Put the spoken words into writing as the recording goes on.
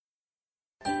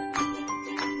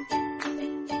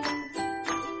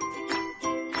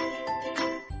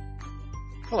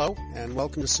Hello, and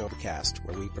welcome to Sobercast,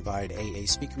 where we provide AA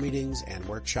speaker meetings and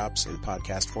workshops in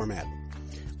podcast format.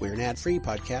 We're an ad-free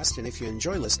podcast, and if you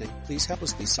enjoy listening, please help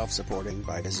us be self-supporting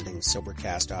by visiting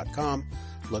Sobercast.com,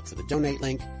 look for the donate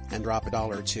link, and drop $1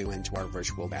 or $2 into our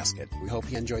virtual basket. We hope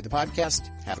you enjoyed the podcast.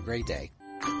 Have a great day.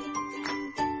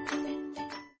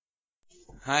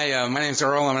 Hi, my name's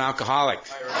Earl. I'm an alcoholic.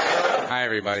 Hi,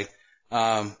 everybody.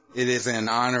 It is an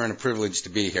honor and a privilege to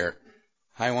be here.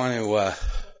 I want to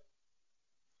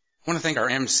thank our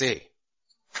MC.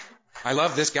 I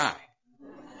love this guy.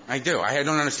 I do. I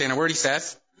don't understand a word he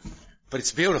says, but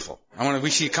it's beautiful. We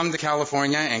should come to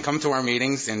California and come to our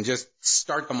meetings and just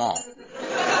start them all.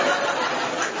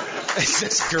 It's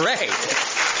just great.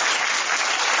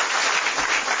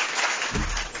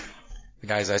 The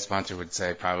guys I sponsor would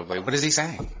say probably, what is he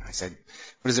saying? I said,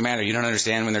 what does it matter? You don't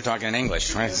understand when they're talking in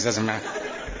English, right? It doesn't matter.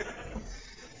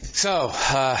 So,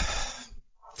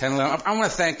 10, 11, I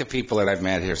want to thank the people that I've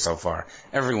met here so far,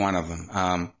 every one of them.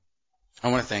 I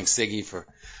want to thank Siggy for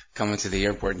coming to the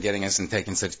airport and getting us and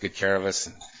taking such good care of us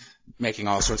and making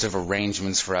all sorts of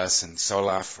arrangements for us, and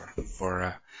Sola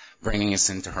for bringing us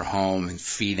into her home and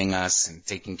feeding us and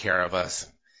taking care of us,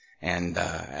 and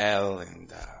Elle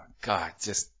and God,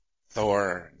 just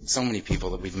Thor, and so many people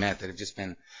that we've met that have just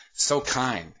been so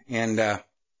kind. And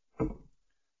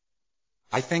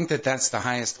I think that that's the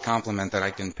highest compliment that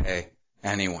I can pay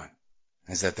anyone,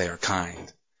 is that they are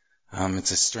kind.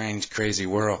 It's a strange, crazy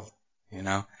world, you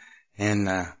know, and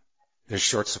there's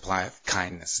short supply of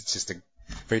kindness. It's just a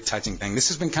very touching thing. This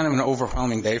has been kind of an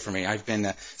overwhelming day for me. I've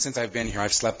been since I've been here,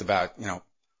 I've slept about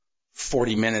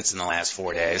 40 minutes in the last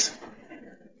 4 days,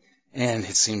 and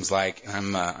it seems like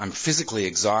I'm physically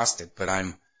exhausted, but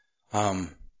I'm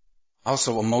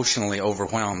also emotionally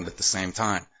overwhelmed at the same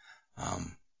time.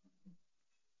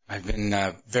 I've been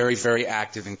very, very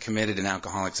active and committed in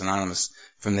Alcoholics Anonymous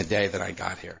from the day that I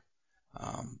got here,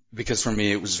 because for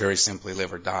me it was very simply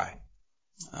live or die.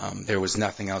 There was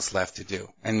nothing else left to do.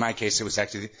 In my case, it was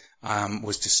actually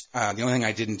the only thing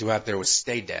I didn't do out there was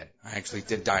stay dead. I actually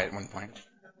did die at one point.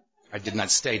 I did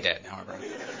not stay dead, however.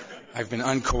 I've been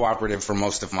uncooperative for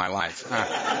most of my life.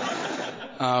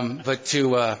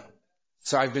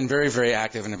 So I've been very, very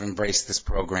active and have embraced this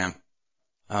program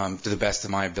to the best of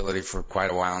my ability for quite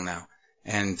a while now.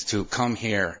 And to come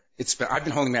here, I've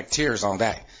been holding back tears all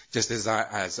day, just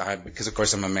because of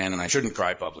course I'm a man and I shouldn't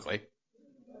cry publicly,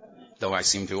 though I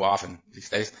seem to often these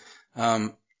days,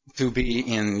 to be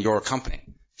in your company,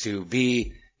 to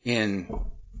be in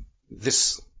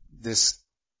this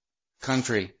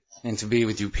country, and to be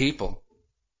with you people,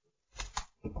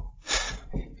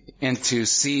 and to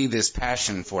see this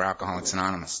passion for Alcoholics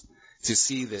Anonymous, to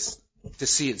see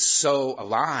it so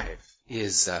alive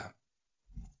is I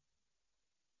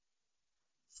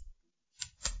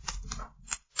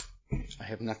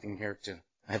have nothing here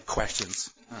I have questions.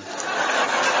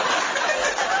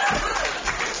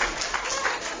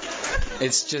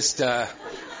 It's just thank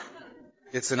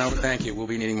you. We'll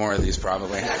be needing more of these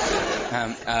probably.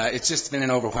 It's just been an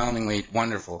overwhelmingly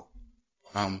wonderful,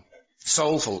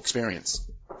 soulful experience.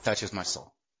 Touches my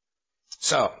soul.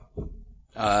 So,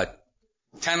 10,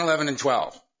 11, and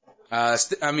 12.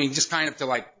 Just kind of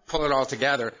to pull it all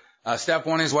together. Step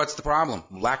 1 is, what's the problem?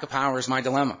 Lack of power is my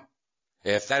dilemma.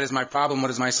 If that is my problem,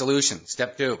 what is my solution?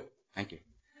 Step 2. Thank you.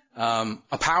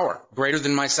 A power greater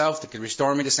than myself that could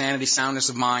restore me to sanity, soundness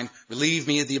of mind, relieve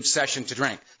me of the obsession to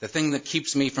drink, the thing that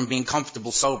keeps me from being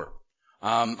comfortable sober.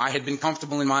 I had been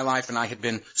comfortable in my life and I had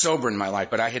been sober in my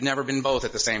life, but I had never been both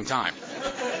at the same time.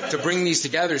 To bring these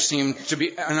together seemed to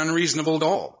be an unreasonable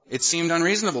goal. It seemed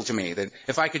unreasonable to me that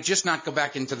if I could just not go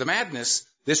back into the madness,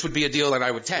 this would be a deal that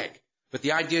I would take. But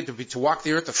the idea to walk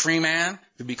the earth a free man,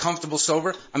 to be comfortable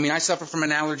sober, I suffer from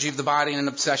an allergy of the body and an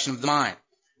obsession of the mind.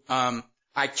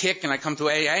 I kick and I come to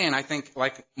AA and I think,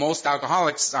 like most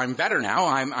alcoholics, I'm better now.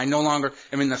 I no longer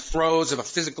am in the throes of a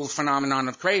physical phenomenon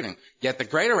of craving. Yet the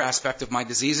greater aspect of my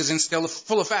disease is in still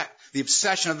full effect. The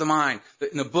obsession of the mind.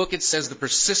 In the book it says the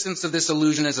persistence of this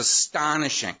illusion is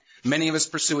astonishing. Many of us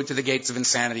pursue it to the gates of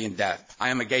insanity and death. I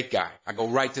am a gate guy. I go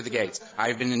right to the gates. I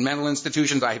have been in mental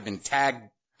institutions. I have been tagged.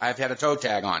 I've had a toe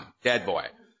tag on. Dead boy.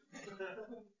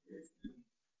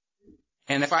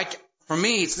 And for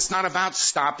me, it's not about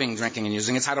stopping drinking and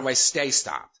using. It's how do I stay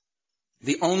stopped?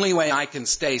 The only way I can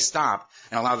stay stopped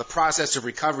and allow the process of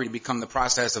recovery to become the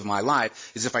process of my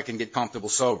life is if I can get comfortable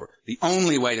sober. The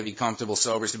only way to be comfortable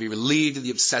sober is to be relieved of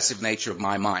the obsessive nature of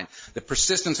my mind. The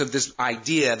persistence of this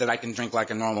idea that I can drink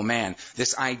like a normal man,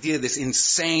 this idea, this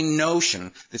insane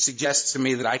notion that suggests to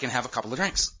me that I can have a couple of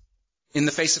drinks. In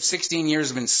the face of 16 years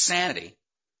of insanity,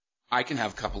 I can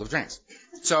have a couple of drinks.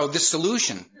 So this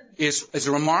solution is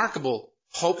a remarkable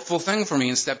hopeful thing for me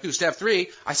in step 2. Step 3,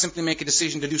 I simply make a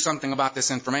decision to do something about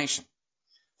this information.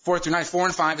 4 through 9, 4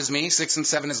 and 5 is me, 6 and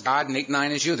 7 is God, and 8 and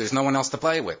 9 is you. There's no one else to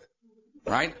play with.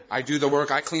 Right? I do the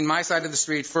work. I clean my side of the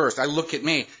street first. I look at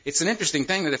me. It's an interesting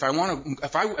thing that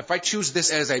if I choose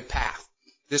this as a path,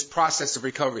 this process of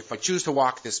recovery, if I choose to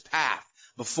walk this path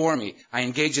before me, I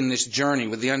engage in this journey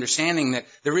with the understanding that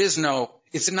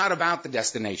it's not about the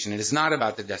destination. It is not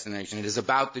about the destination. It is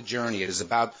about the journey. It is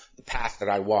about the path that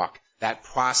I walk, that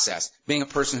process. Being a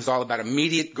person who's all about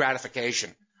immediate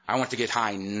gratification. I want to get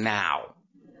high now.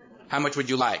 How much would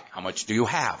you like? How much do you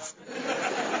have?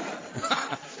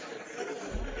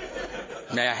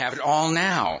 May I have it all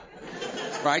now?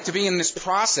 Right? To be in this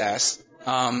process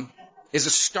is a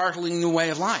startling new way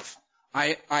of life.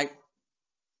 I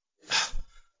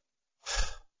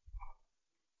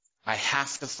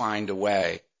have to find a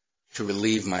way to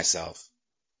relieve myself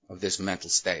of this mental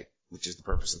state, which is the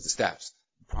purpose of the steps.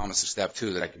 The promise of step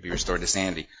 2, that I can be restored to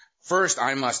sanity. First,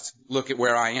 I must look at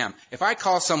where I am. If I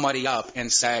call somebody up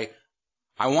and say,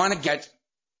 I want to get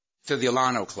to the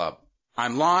Alano Club.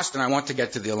 I'm lost and I want to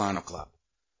get to the Alano Club.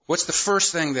 What's the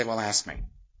first thing they will ask me?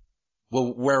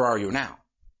 Well, where are you now?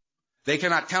 They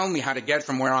cannot tell me how to get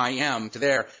from where I am to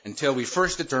there until we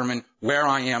first determine where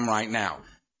I am right now.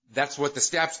 That's what the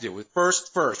steps do.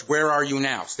 First, where are you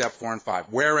now? Step 4 and 5.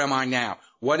 Where am I now?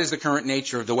 What is the current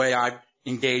nature of the way I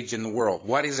engage in the world?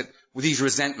 What is it with these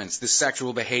resentments, this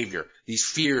sexual behavior, these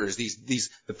fears,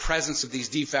 the presence of these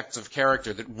defects of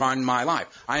character that run my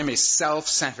life? I am a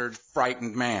self-centered,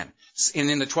 frightened man.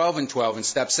 And in the 12 and 12, in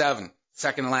step 7,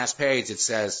 second to last page, it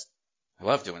says, I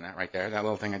love doing that right there, that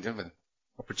little thing I did with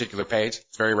a particular page.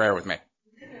 It's very rare with me.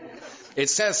 It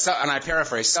says, and I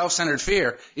paraphrase, self-centered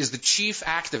fear is the chief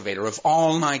activator of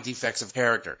all my defects of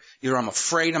character. Either I'm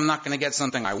afraid I'm not going to get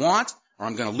something I want, or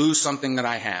I'm going to lose something that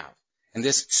I have. And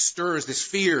this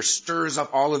fear stirs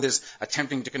up all of this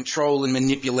attempting to control and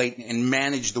manipulate and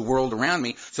manage the world around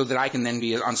me so that I can then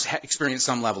experience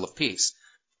some level of peace.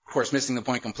 Of course, missing the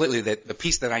point completely that the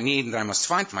peace that I need and that I must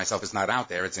find for myself is not out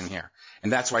there, it's in here. And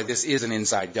that's why this is an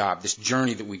inside job. This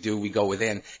journey that we do, we go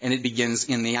within, and it begins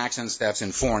in the action steps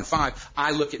in 4 and 5.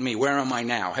 I look at me, where am I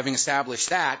now? Having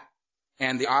established that,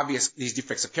 and these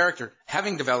defects of character,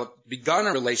 having begun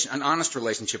an honest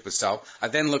relationship with self, I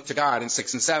then look to God in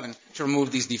 6 and 7 to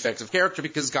remove these defects of character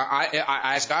because I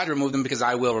ask God to remove them because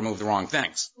I will remove the wrong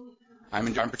things.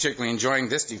 I'm particularly enjoying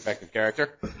this defect of character.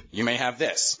 You may have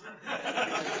this.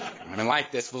 I mean,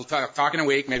 like this. We'll talk in a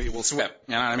week. Maybe we'll swip.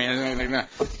 You know what I mean?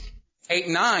 8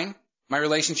 and 9, my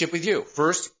relationship with you.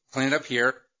 First, clean it up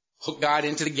here, hook God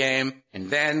into the game, and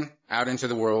then out into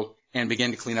the world and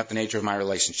begin to clean up the nature of my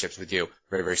relationships with you.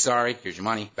 Very, very sorry. Here's your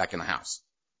money. Back in the house.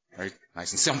 Very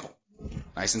nice and simple.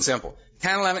 Nice and simple.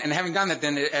 10, 11, and having done that,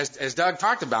 then, as Doug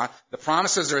talked about, the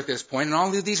promises are at this point, and all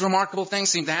of these remarkable things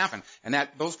seem to happen. And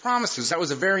those promises, that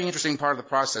was a very interesting part of the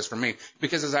process for me,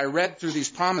 because as I read through these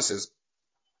promises,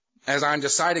 as I'm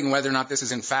deciding whether or not this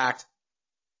is in fact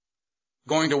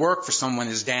going to work for someone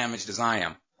as damaged as I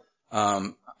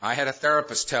am, I had a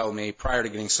therapist tell me prior to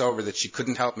getting sober that she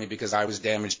couldn't help me because I was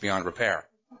damaged beyond repair.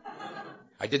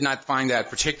 I did not find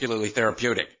that particularly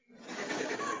therapeutic.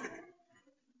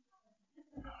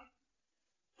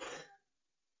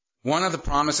 One of the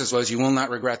promises was, you will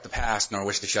not regret the past nor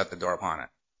wish to shut the door upon it.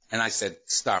 And I said,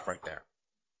 stop right there.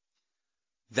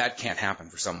 That can't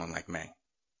happen for someone like me.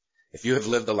 If you have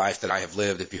lived the life that I have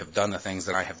lived, if you have done the things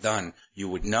that I have done, you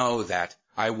would know that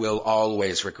I will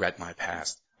always regret my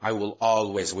past. I will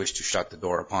always wish to shut the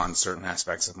door upon certain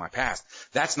aspects of my past.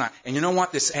 That's not, and you know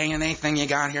what, this A&A thing you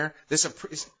got here, this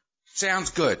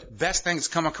sounds good. Best thing that's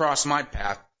come across my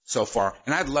path so far,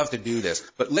 and I'd love to do this.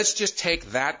 But let's just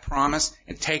take that promise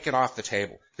and take it off the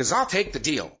table. Because I'll take the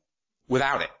deal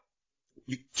without it.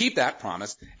 You keep that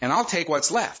promise, and I'll take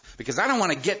what's left. Because I don't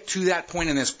want to get to that point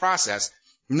in this process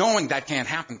knowing that can't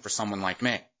happen for someone like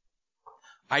me.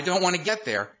 I don't want to get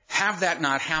there, have that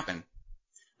not happen,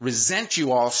 resent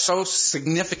you all so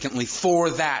significantly for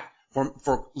that,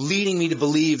 for leading me to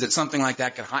believe that something like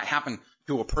that could happen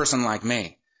to a person like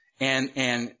me.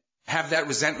 And have that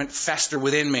resentment fester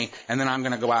within me, and then I'm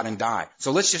going to go out and die.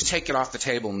 So let's just take it off the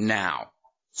table now,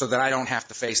 so that I don't have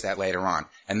to face that later on.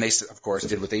 And they, of course,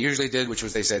 did what they usually did, which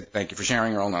was they said, thank you for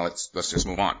sharing, Earl. Now let's just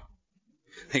move on.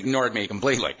 They ignored me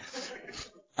completely.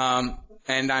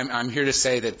 And I'm here to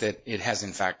say that it has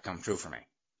in fact come true for me.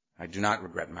 I do not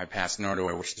regret my past, nor do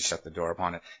I wish to shut the door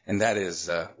upon it. And that is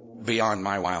beyond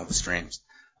my wildest dreams.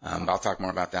 I'll talk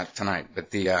more about that tonight.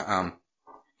 But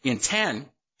in 10,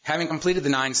 having completed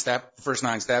the first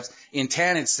 9 steps, in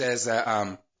 10 it says,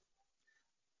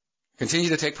 continue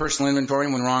to take personal inventory,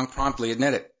 and when wrong, promptly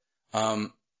admit it.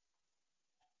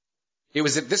 it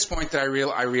was at this point that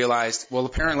I realized, well,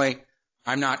 apparently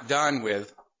I'm not done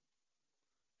with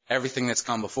everything that's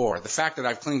come before. The fact that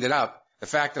I've cleaned it up, the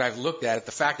fact that I've looked at it,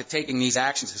 the fact that taking these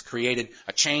actions has created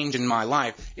a change in my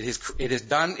life, it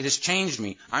has changed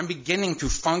me. I'm beginning to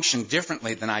function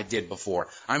differently than I did before.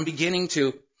 I'm beginning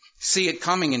to see it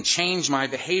coming and change my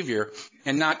behavior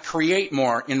and not create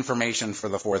more information for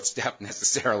the fourth step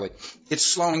necessarily. It's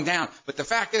slowing down. But the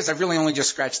fact is, I've really only just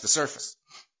scratched the surface.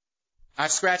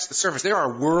 I've scratched the surface. There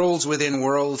are worlds within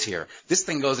worlds here. This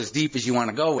thing goes as deep as you want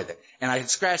to go with it. And I had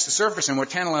scratched the surface, and what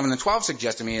 10, 11, and 12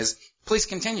 suggest to me is, please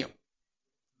continue.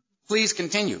 Please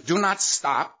continue. Do not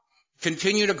stop.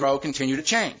 Continue to grow. Continue to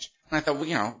change. And I thought,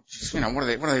 well, what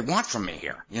do they want from me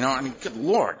here? I mean, good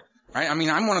Lord. Right? I mean,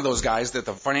 I'm one of those guys that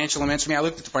the financial amends for me. I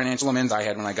looked at the financial amends I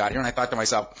had when I got here, and I thought to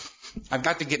myself, I've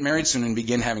got to get married soon and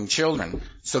begin having children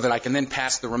so that I can then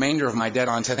pass the remainder of my debt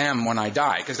on to them when I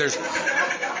die. Because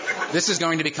this is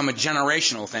going to become a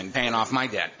generational thing, paying off my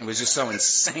debt. It was just so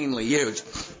insanely huge.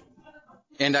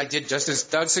 And I did just as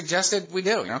Doug suggested we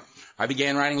do, I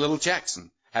began writing little checks and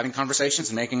having conversations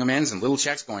and making amends and little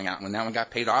checks going out. When that one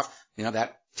got paid off,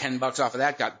 that $10 off of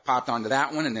that got popped onto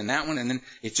that one, and then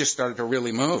it just started to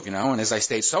really move, And as I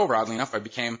stayed sober, oddly enough, I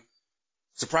became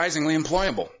surprisingly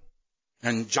employable.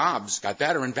 And jobs got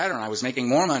better and better, and I was making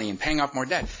more money and paying off more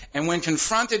debt. And when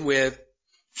confronted with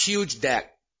huge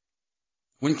debt,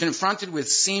 when confronted with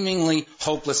seemingly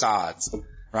hopeless odds,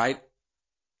 right?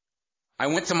 I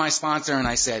went to my sponsor and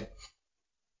I said,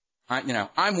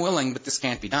 I'm willing, but this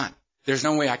can't be done. There's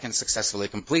no way I can successfully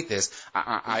complete this.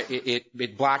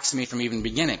 It blocks me from even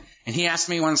beginning. And he asked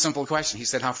me one simple question. He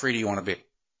said, how free do you want to be?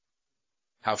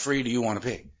 How free do you want to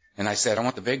be? And I said, I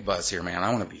want the big buzz here, man.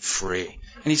 I want to be free.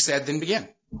 And he said, then begin.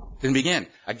 Then begin.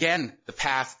 Again, the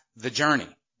path, the journey.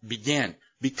 Begin.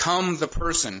 Become the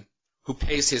person who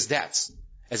pays his debts,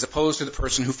 as opposed to the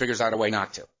person who figures out a way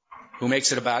not to, who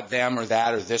makes it about them or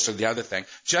that or this or the other thing.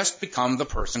 Just become the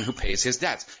person who pays his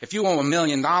debts. If you owe $1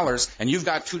 million and you've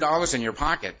got $2 in your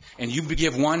pocket and you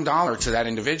give $1 to that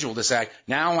individual to say,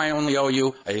 now I only owe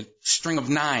you a string of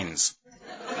 9s.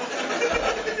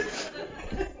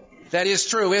 That is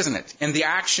true, isn't it? And the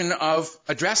action of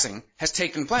addressing has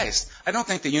taken place. I don't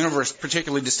think the universe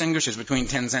particularly distinguishes between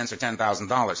 10 cents or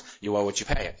 $10,000. You owe what you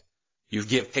pay it. You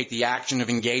take the action of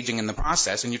engaging in the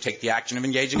process, and you take the action of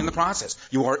engaging in the process.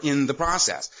 You are in the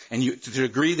process. And to the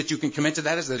degree that you can commit to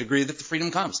that is the degree that the freedom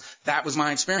comes. That was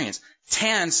my experience.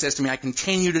 10 says to me, I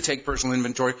continue to take personal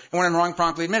inventory, and when I'm wrong,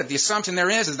 promptly admit it. The assumption there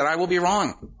is that I will be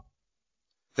wrong.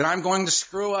 That I'm going to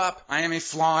screw up. I am a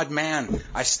flawed man.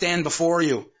 I stand before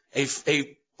you,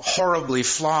 a horribly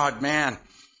flawed man,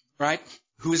 right?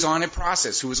 Who is on a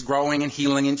process, who is growing and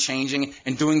healing and changing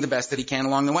and doing the best that he can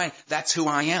along the way. That's who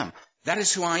I am. That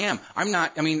is who I am.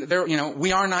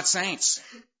 We are not saints.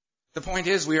 The point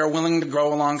is we are willing to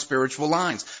grow along spiritual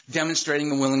lines, demonstrating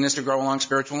the willingness to grow along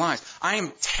spiritual lines. I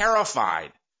am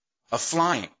terrified of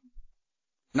flying.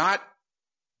 Not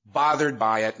bothered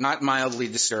by it, not mildly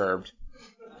disturbed,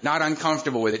 not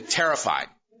uncomfortable with it, terrified.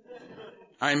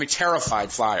 I am a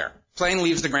terrified flyer. Plane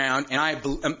leaves the ground,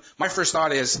 and my first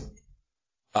thought is,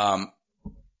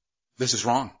 this is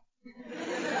wrong.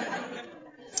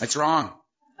 It's wrong.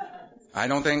 I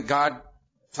don't think God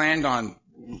planned on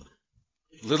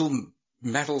little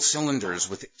metal cylinders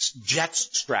with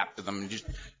jets strapped to them and just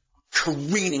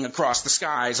careening across the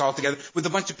skies all together with a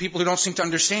bunch of people who don't seem to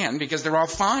understand because they're all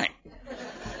fine.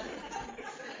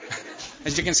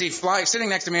 As you can see, sitting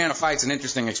next to me on a flight's an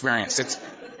interesting experience.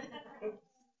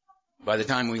 By the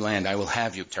time we land, I will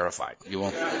have you terrified. You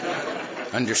will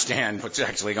understand what's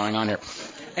actually going on here.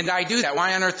 And I do that.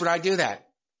 Why on earth would I do that?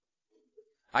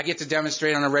 I get to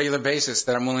demonstrate on a regular basis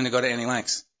that I'm willing to go to any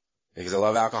lengths because I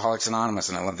love Alcoholics Anonymous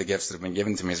and I love the gifts that have been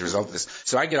given to me as a result of this.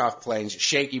 So I get off planes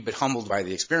shaky but humbled by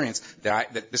the experience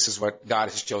that this is what God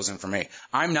has chosen for me.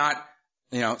 I'm not,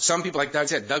 some people like Doug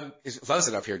said, Doug loves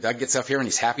it up here. Doug gets up here and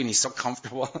he's happy and he's so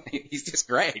comfortable. He's just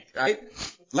great, right?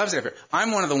 Loves it up here.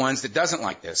 I'm one of the ones that doesn't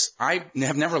like this. I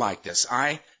have never liked this.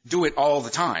 I do it all the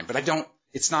time, but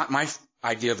it's not my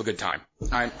idea of a good time.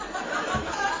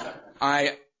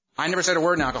 I never said a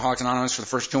word in Alcoholics Anonymous for the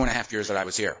first 2.5 years that I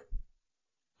was here.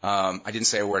 I didn't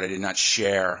say a word. I did not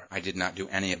share. I did not do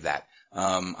any of that.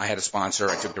 I had a sponsor.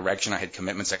 I took direction. I had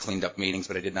commitments. I cleaned up meetings,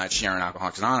 but I did not share in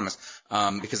Alcoholics Anonymous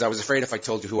because I was afraid if I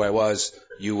told you who I was,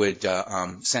 you would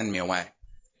send me away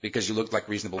because you looked like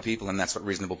reasonable people, and that's what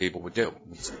reasonable people would do.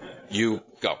 You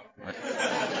go. Right?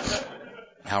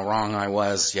 How wrong I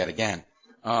was yet again.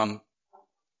 And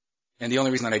the only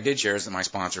reason that I did share is that my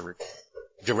sponsor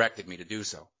directed me to do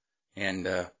so. And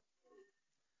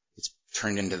it's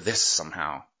turned into this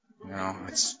somehow. You know,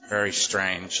 it's very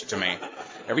strange to me.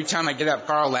 Every time I get up,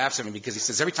 Carl laughs at me because he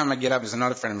says, every time I get up, there's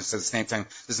another friend of mine who says the same thing.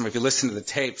 Listen, if you listen to the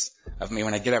tapes of me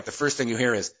when I get up, the first thing you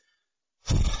hear is,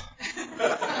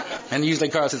 and usually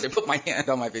Carl says, I put my hand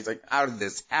on my face, like, how did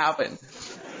this happen?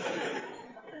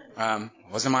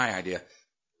 Wasn't my idea.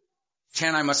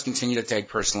 10, I must continue to take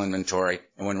personal inventory,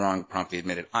 and when wrong, promptly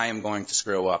admit it. I am going to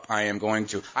screw up. I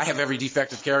have every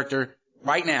defective character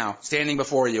right now, standing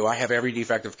before you. I have every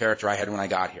defective character I had when I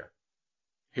got here.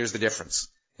 Here's the difference.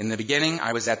 In the beginning,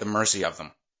 I was at the mercy of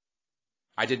them.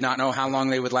 I did not know how long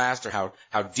they would last or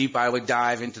how deep I would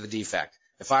dive into the defect.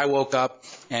 If I woke up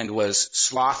and was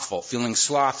slothful, feeling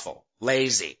slothful,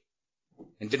 lazy,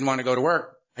 and didn't want to go to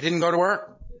work, I didn't go to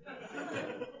work.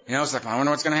 You know, it's like, I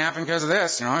wonder what's going to happen because of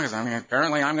this, you know, because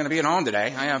apparently I'm going to be at home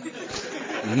today. I have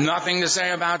nothing to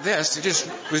say about this. It just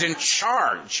was in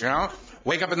charge, you know.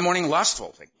 Wake up in the morning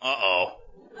lustful. Like, uh-oh.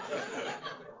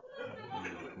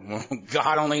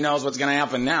 God only knows what's going to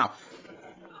happen now.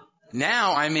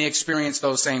 Now I may experience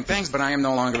those same things, but I am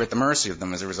no longer at the mercy of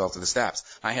them as a result of the steps.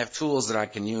 I have tools that I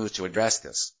can use to address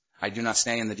this. I do not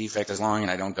stay in the defect as long, and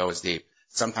I don't go as deep.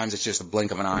 Sometimes it's just a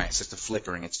blink of an eye. It's just a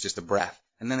flickering. It's just a breath.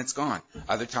 And then it's gone.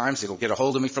 Other times it'll get a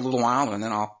hold of me for a little while, and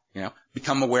then I'll, you know,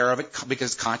 become aware of it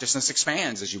because consciousness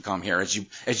expands as you come here, as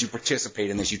you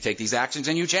participate in this. You take these actions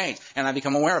and you change. And I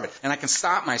become aware of it. And I can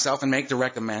stop myself and make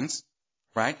direct amends,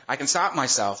 right? I can stop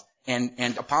myself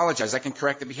and apologize. I can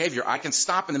correct the behavior. I can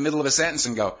stop in the middle of a sentence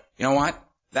and go, you know what?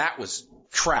 That was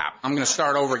crap. I'm going to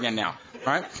start over again now,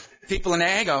 right? People in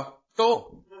AA go,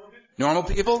 cool. Normal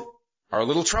people are a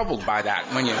little troubled by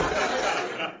that when you...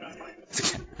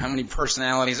 How many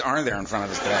personalities are there in front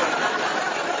of us today?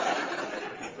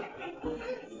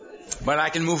 But I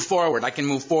can move forward. I can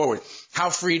move forward. How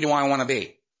free do I want to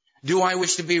be? Do I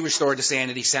wish to be restored to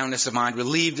sanity, soundness of mind,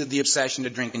 relieved of the obsession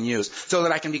to drink and use, so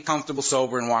that I can be comfortable,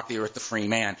 sober, and walk the earth a free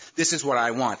man? This is what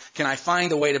I want. Can I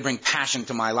find a way to bring passion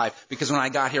to my life? Because when I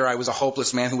got here, I was a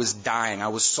hopeless man who was dying. I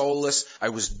was soulless, I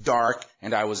was dark,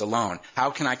 and I was alone.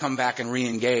 How can I come back and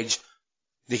re-engage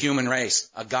the human race,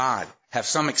 a God, have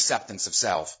some acceptance of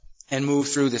self, and move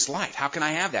through this light? How can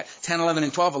I have that? 10, 11,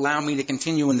 and 12 allow me to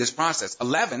continue in this process.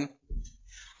 11,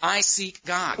 I seek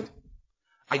God.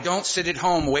 I don't sit at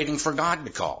home waiting for God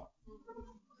to call.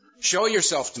 Show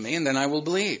yourself to me, and then I will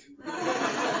believe.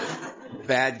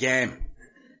 Bad game.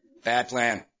 Bad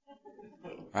plan.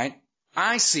 Right?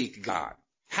 I seek God.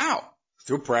 How?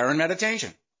 Through prayer and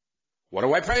meditation. What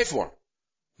do I pray for?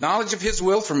 Knowledge of His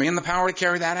will for me and the power to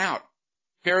carry that out.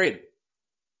 Period.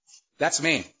 That's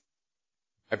me.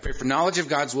 I pray for knowledge of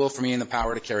God's will for me and the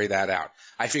power to carry that out.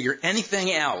 I figure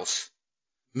anything else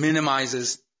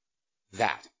minimizes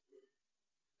that.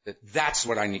 That's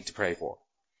what I need to pray for.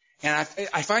 And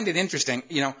I find it interesting,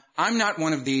 you know, I'm not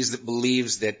one of these that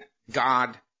believes that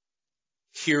God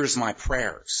hears my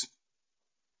prayers.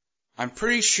 I'm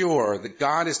pretty sure that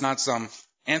God is not some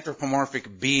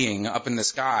anthropomorphic being up in the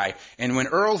sky, and when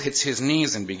Earl hits his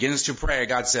knees and begins to pray,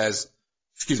 God says,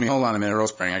 excuse me, hold on a minute,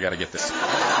 Earl's praying, I gotta get this.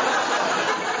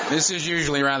 This is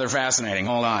usually rather fascinating.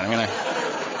 Hold on,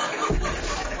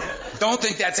 Don't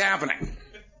think that's happening.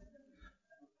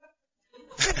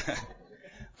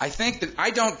 I think that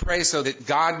I don't pray so that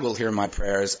God will hear my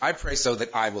prayers. I pray so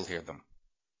that I will hear them.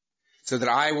 So that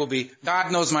I will be,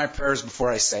 God knows my prayers before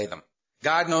I say them.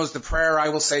 God knows the prayer I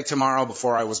will say tomorrow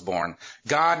before I was born.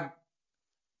 God's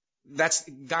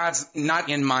not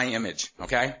in my image,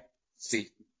 okay? See.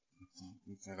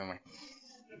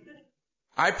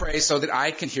 I pray so that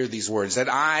I can hear these words, that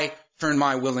I turn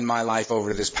my will and my life over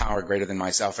to this power greater than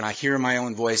myself, and I hear my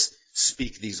own voice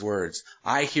speak these words.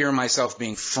 I hear myself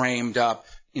being framed up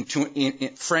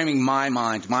framing my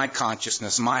mind, my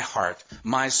consciousness, my heart,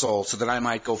 my soul, so that I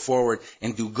might go forward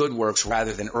and do good works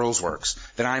rather than Earl's works,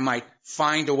 that I might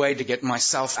find a way to get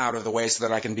myself out of the way so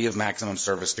that I can be of maximum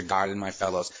service to God and my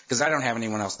fellows, because I don't have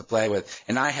anyone else to play with.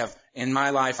 And in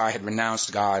my life, I had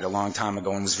renounced God a long time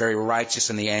ago and was very righteous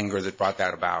in the anger that brought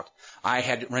that about. I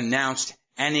had renounced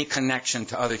any connection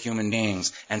to other human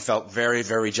beings and felt very,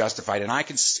 very justified. And I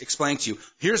can explain to you,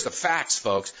 here's the facts,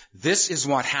 folks. This is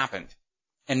what happened.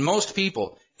 And most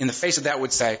people, in the face of that,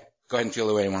 would say, go ahead and feel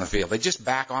the way you want to feel. They just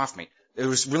back off me. There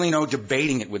was really no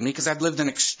debating it with me because I'd lived an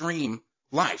extreme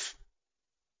life.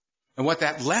 And what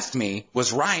that left me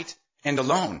was right and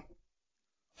alone.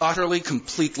 Utterly,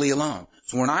 completely alone.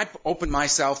 So when I open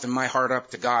myself and my heart up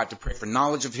to God to pray for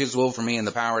knowledge of His will for me and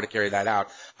the power to carry that out,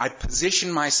 I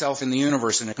position myself in the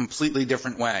universe in a completely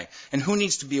different way. And who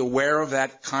needs to be aware of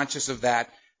that, conscious of that,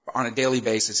 on a daily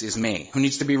basis is me. Who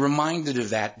needs to be reminded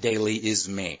of that daily is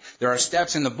me. There are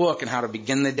steps in the book on how to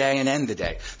begin the day and end the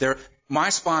day. my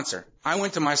sponsor, I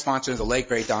went to my sponsor, the late,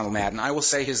 great Donald Madden. I will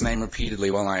say his name repeatedly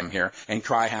while I am here and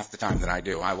cry half the time that I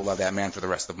do. I will love that man for the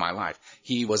rest of my life.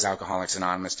 He was Alcoholics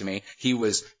Anonymous to me. He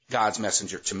was God's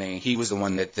messenger to me. He was the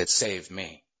one that saved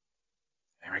me.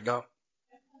 There we go.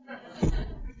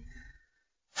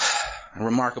 A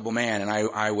remarkable man. And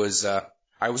I was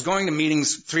going to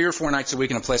meetings 3 or 4 nights a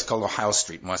week in a place called Ohio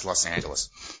Street in West Los Angeles.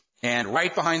 And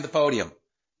right behind the podium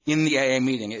in the AA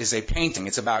meeting is a painting.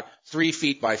 It's about 3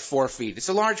 feet by 4 feet. It's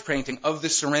a large painting of the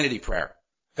Serenity Prayer.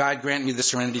 God grant me the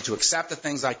serenity to accept the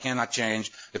things I cannot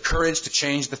change, the courage to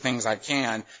change the things I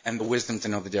can, and the wisdom to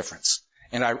know the difference.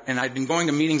 And I'd been going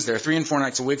to meetings there 3 and 4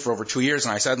 nights a week for over 2 years,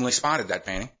 and I suddenly spotted that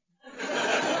painting.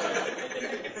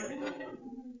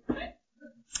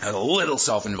 I was a little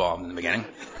self-involved in the beginning.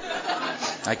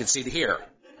 I could see to hear.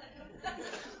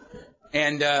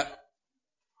 And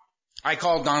I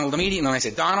called Donald immediately, and I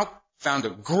said, Donald, found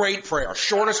a great prayer,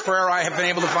 shortest prayer I have been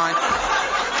able to find.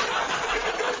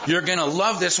 You're going to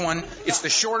love this one. It's the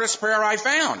shortest prayer I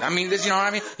found. I mean, you know what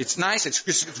I mean? It's nice.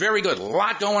 It's very good. A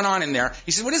lot going on in there.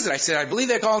 He said, what is it? I said, I believe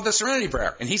they call it the Serenity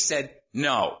Prayer. And he said,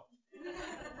 no.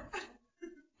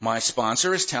 My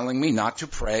sponsor is telling me not to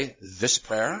pray this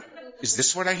prayer. Is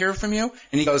this what I hear from you?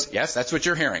 And he goes, yes, that's what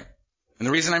you're hearing. And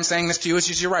the reason I'm saying this to you is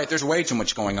because you're right. There's way too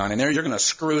much going on in there. You're going to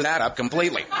screw that up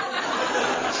completely.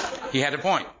 He had a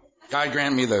point. God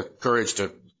grant me the courage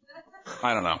to,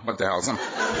 I don't know, what the hell is them.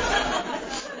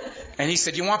 And he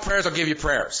said, you want prayers? I'll give you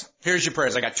prayers. Here's your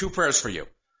prayers. I got 2 prayers for you.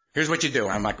 Here's what you do.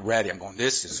 And I'm like, ready. I'm going,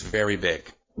 this is very big.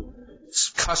 It's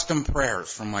custom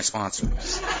prayers from my sponsor.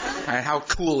 Right, how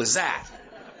cool is that?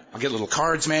 I'll get little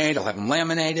cards made. I'll have them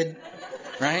laminated.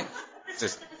 Right?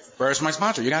 Just, where's my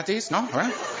sponsor? You got these? No? All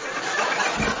right.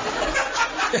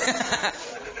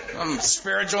 I'm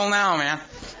spiritual now, man.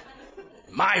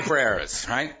 My prayers,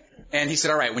 right? And he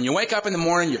said, all right, when you wake up in the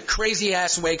morning, your crazy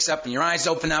ass wakes up and your eyes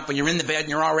open up and you're in the bed and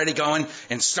you're already going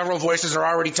and several voices are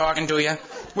already talking to you,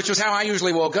 which was how I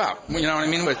usually woke up. You know what I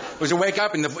mean? Was you wake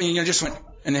up and you just went,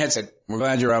 and the head said, we're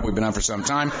glad you're up. We've been up for some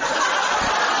time.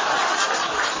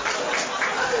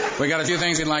 We got a few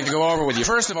things we'd like to go over with you.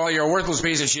 First of all, you're a worthless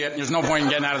piece of shit and there's no point in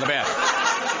getting out of the bed.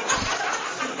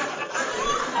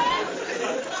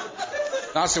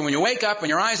 Also, when you wake up and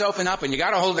your eyes open up and you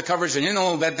got a hold of the covers and you're in the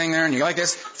little bed thing there and you're like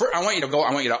this, I want you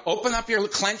to open up your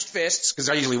clenched fists, because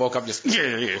I usually woke up just,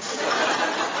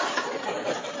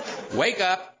 wake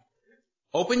up,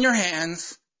 open your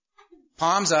hands,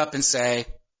 palms up and say,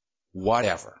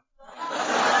 whatever.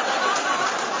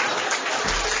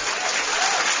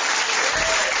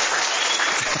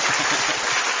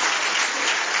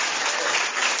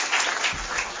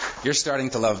 You're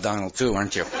starting to love Donald too,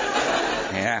 aren't you?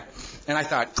 Yeah. And I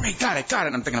thought, great, got it. And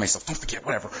I'm thinking to myself, don't forget,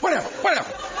 whatever.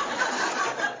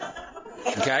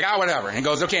 Okay, I got whatever. And he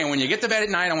goes, okay, and when you get to bed at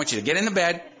night, I want you to get in the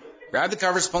bed, grab the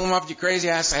covers, pull them off your crazy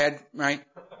ass head, right?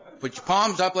 Put your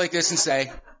palms up like this and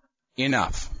say,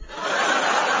 enough.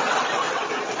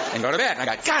 And go to bed. And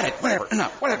I got it,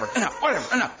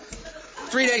 enough.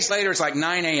 3 days later, it's like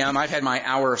 9 a.m. I've had my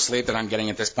hour of sleep that I'm getting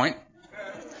at this point.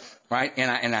 Right?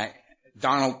 And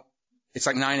Donald, it's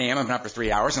like 9 a.m. I've been up for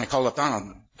 3 hours, and I called up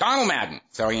Donald Madden.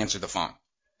 So he answered the phone.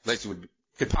 Unless you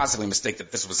could possibly mistake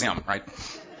that this was him, right?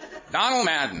 Donald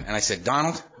Madden. And I said,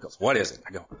 Donald? He goes, what is it?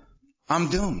 I go, I'm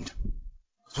doomed.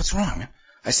 What's wrong, man?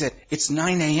 I said, it's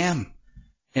 9 a.m.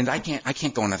 and I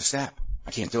can't go another step.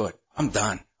 I can't do it. I'm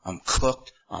done. I'm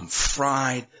cooked. I'm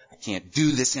fried. I can't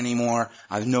do this anymore.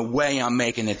 There's no way I'm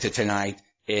making it to tonight.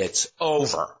 It's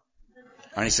over.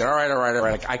 And he said, all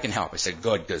right. I can help. I said,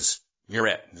 good, because you're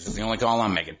it. This is the only call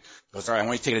I'm making. He goes, all right, I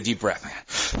want you to take a deep breath.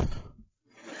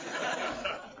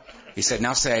 He said,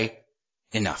 now say,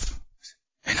 enough.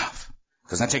 Enough.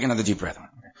 Because now take another deep breath.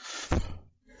 I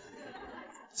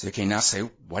said, okay, now say,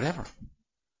 whatever.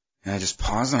 And I just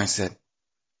paused and I said,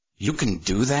 you can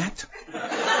do that?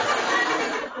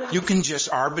 You can just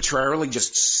arbitrarily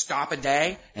just stop a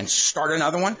day and start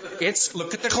another one?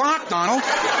 Look at the clock, Donald.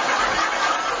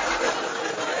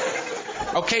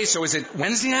 Okay, so is it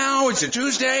Wednesday now? Is it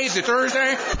Tuesday? Is it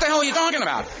Thursday? What the hell are you talking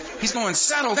about? He's going,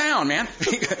 settle down, man.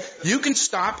 You can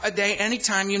stop a day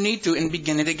anytime you need to and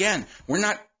begin it again. We're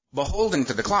not beholden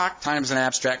to the clock. Time's an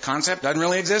abstract concept. Doesn't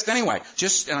really exist anyway.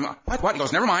 And I'm like, what? He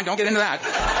goes, never mind. Don't get into that.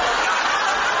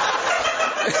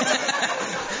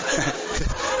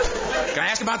 Can I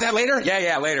ask about that later?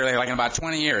 Yeah, later. Like in about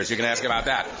 20 years, you can ask about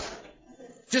that.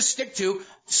 Just stick to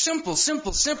simple.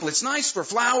 It's nice for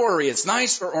flowery. It's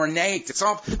nice for ornate. It's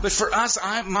all, but for us,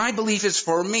 my belief is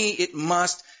for me, it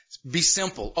must be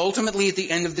simple. Ultimately, at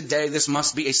the end of the day, this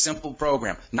must be a simple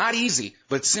program. Not easy,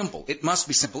 but simple. It must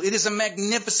be simple. It is a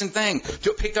magnificent thing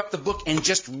to pick up the book and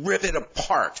just rip it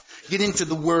apart. Get into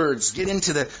the words. Get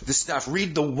into the stuff.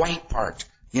 Read the white part.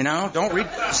 You know,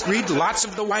 just read lots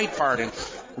of the white part and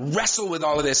wrestle with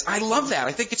all of this. I love that.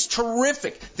 I think it's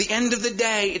terrific. The end of the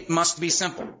day, it must be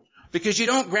simple. Because you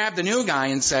don't grab the new guy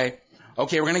and say,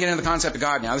 okay, we're going to get into the concept of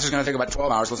God now. This is going to take about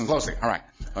 12 hours. Listen closely. All right.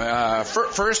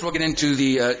 First, we'll get into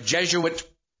the Jesuit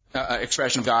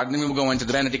expression of God, and then we'll go into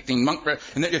the Benedictine monk.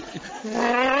 And then,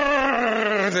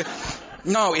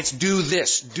 no, it's do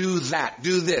this, do that,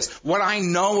 do this. What I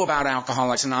know about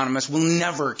Alcoholics Anonymous will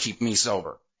never keep me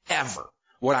sober. Ever.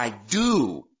 What I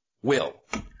do will.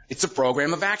 It's a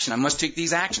program of action. I must take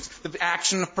these actions. The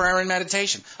action of prayer and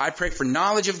meditation. I pray for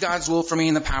knowledge of God's will for me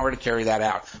and the power to carry that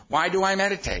out. Why do I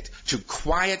meditate? To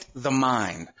quiet the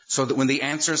mind so that when the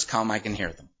answers come, I can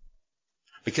hear them.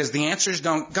 Because the answers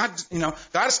don't, God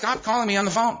has stopped calling me on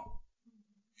the phone.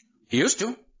 He used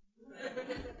to.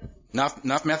 Enough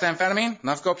methamphetamine,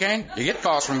 enough cocaine, you get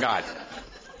calls from God.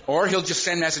 Or he'll just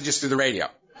send messages through the radio.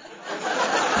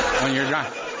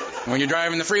 When you're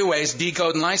driving the freeways,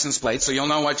 decoding license plates so you'll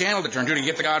know what channel to turn to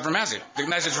get the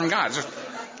message from God.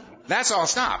 That's all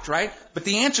stopped, right? But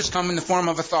the answers come in the form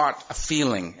of a thought, a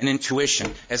feeling, an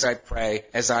intuition as I pray,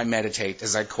 as I meditate,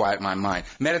 as I quiet my mind.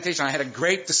 Meditation, I had a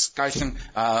great discussion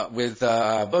with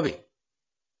Bubby.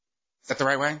 Is that the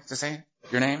right way to say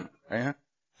your name? Right?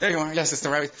 There you are. Yes, it's the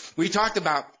right way. We talked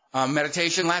about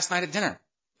meditation last night at dinner.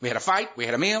 We had a fight, we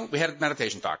had a meal, we had a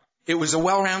meditation talk. It was a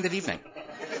well-rounded evening.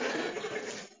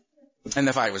 And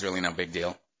the fight was really no big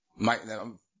deal.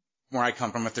 Where I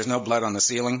come from, if there's no blood on the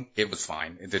ceiling, it was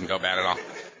fine. It didn't go bad at all.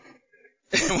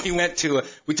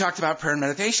 We talked about prayer and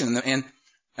meditation, and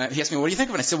he asked me, what do you think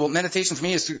of it? I said, well, meditation for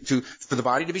me is for the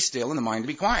body to be still and the mind to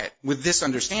be quiet. With this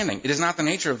understanding, it is not the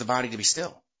nature of the body to be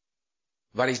still.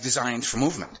 The body is designed for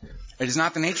movement. It is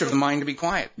not the nature of the mind to be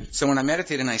quiet. So when I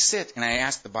meditate and I sit and I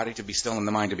ask the body to be still and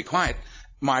the mind to be quiet,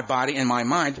 my body and my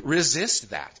mind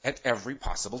resist that at every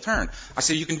possible turn. I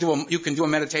say you can do a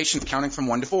meditation counting from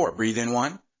 1 to 4. Breathe in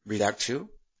 1, breathe out 2,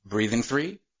 breathe in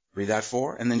 3, breathe out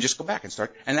 4, and then just go back and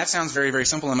start. And that sounds very, very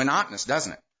simple and monotonous,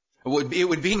 doesn't it? It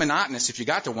would be monotonous if you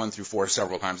got to 1 through 4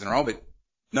 several times in a row, but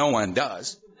no one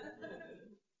does.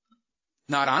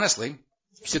 Not honestly.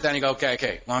 You sit down and you go,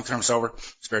 okay, long-term sober,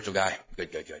 spiritual guy,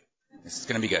 good. This is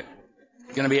going to be good.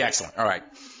 It's going to be excellent. All right.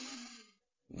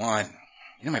 1.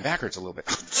 My back hurts a little bit.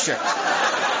 Oh, shit.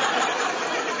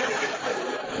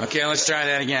 Okay, let's try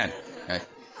that again.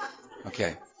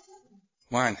 Okay.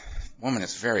 1. Woman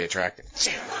is very attractive.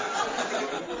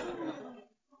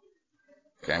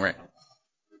 Okay, right.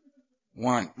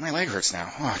 1. My leg hurts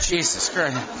now. Oh, Jesus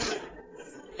Christ.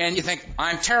 And you think,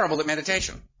 I'm terrible at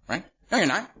meditation, right? No, you're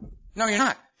not. No, you're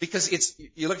not. Because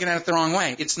you're looking at it the wrong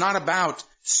way. It's not about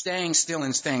staying still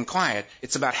and staying quiet.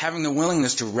 It's about having the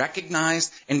willingness to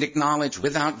recognize and acknowledge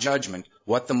without judgment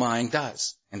what the mind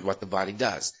does and what the body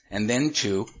does. And then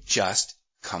to just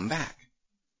come back.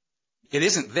 It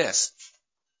isn't this.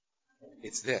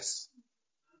 It's this.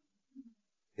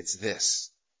 It's this.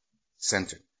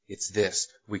 Center. It's this.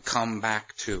 We come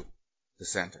back to the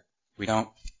center. We don't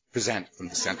present from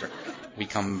the center. We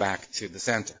come back to the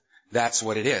center. That's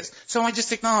what it is. So I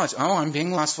just acknowledge, I'm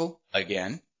being lustful.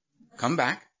 Again. Come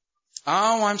back.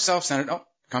 I'm self-centered.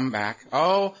 Come back.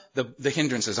 The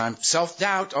hindrances. I'm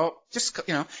self-doubt.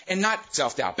 and not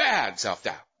self-doubt. Bad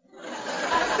self-doubt.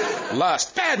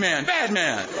 Lust. Bad man.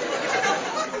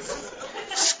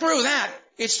 Screw that.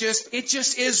 It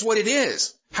just is what it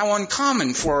is. How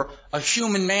uncommon for a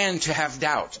human man to have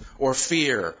doubt or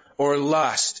fear or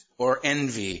lust or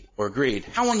envy or greed.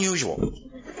 How unusual.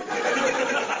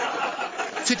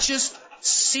 To just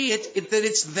see it, that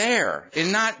it's there,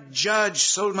 and not judge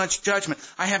so much judgment.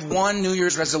 I have one New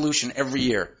Year's resolution every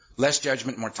year. Less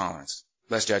judgment, more tolerance.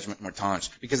 Less judgment, more tolerance.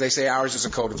 Because they say ours is a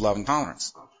code of love and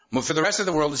tolerance. But for the rest of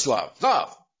the world, it's love.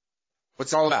 Love.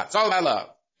 What's it all about? It's all about love.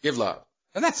 Give love.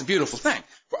 And that's a beautiful thing.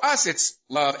 For us, it's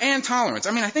love and tolerance.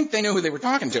 I think they knew who they were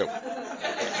talking to.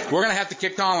 We're going to have to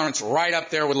kick tolerance right up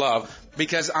there with love,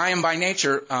 because I am by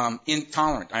nature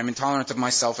intolerant. I'm intolerant of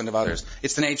myself and of others.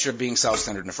 It's the nature of being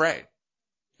self-centered and afraid.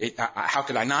 How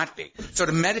could I not be? So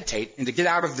to meditate and to get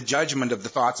out of the judgment of the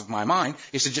thoughts of my mind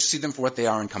is to just see them for what they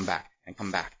are and come back and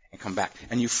come back and come back.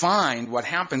 And you find what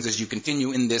happens as you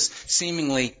continue in this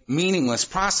seemingly meaningless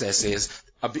process is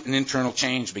an internal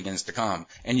change begins to come.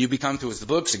 And you become to, as the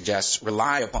book suggests,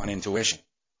 rely upon intuition.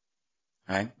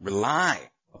 Right? Rely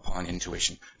upon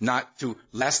intuition. Not to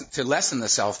lessen the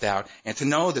self-doubt and to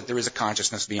know that there is a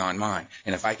consciousness beyond mine.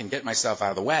 And if I can get myself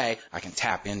out of the way, I can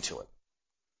tap into it.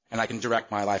 And I can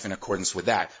direct my life in accordance with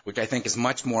that, which I think is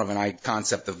much more of an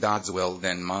concept of God's will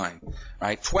than mine.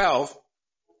 Right? 12,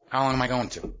 how long am I going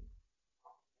to?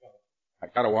 I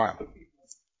got a while.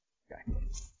 Okay.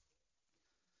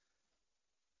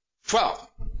 12.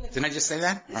 Didn't I just say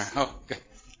that? All right. Oh, good.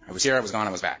 I was here, I was gone,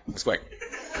 I was back. It was quick.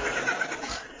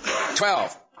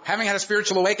 12. Having had a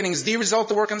spiritual awakening is the result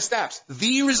of work on the steps.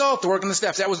 The result of work on the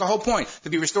steps. That was the whole point.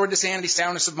 To be restored to sanity,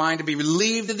 soundness of mind, to be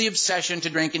relieved of the obsession to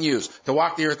drink and use, to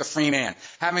walk the earth a free man.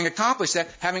 Having accomplished that,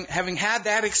 having had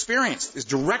that experience, is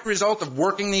direct result of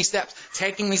working these steps,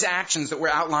 taking these actions that were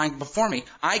outlined before me,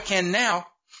 I can now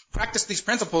practice these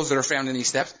principles that are found in these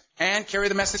steps and carry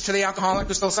the message to the alcoholic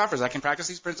who still suffers. I can practice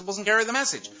these principles and carry the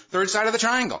message. Third side of the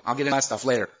triangle. I'll get into that stuff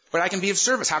later. But I can be of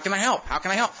service. How can I help? How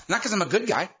can I help? Not because I'm a good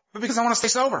guy, but because I want to stay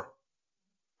sober.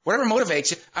 Whatever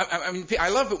motivates you. I mean, I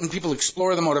love it when people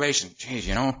explore the motivation. Geez,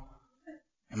 you know,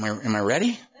 am I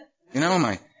ready? You know,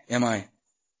 am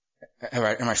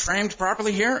I framed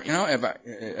properly here? You know, have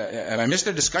I missed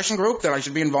a discussion group that I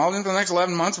should be involved in for the next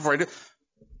 11 months before I do?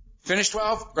 Finish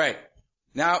 12? Great.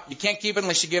 Now, you can't keep it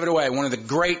unless you give it away. One of the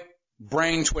great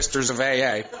brain twisters of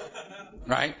AA,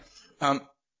 right?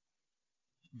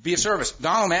 Be of service.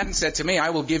 Donald Madden said to me,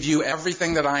 I will give you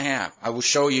everything that I have. I will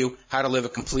show you how to live a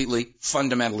completely,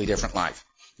 fundamentally different life.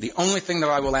 The only thing that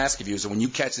I will ask of you is that when you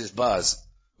catch this buzz,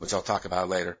 which I'll talk about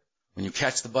later, when you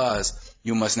catch the buzz,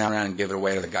 you must now run and give it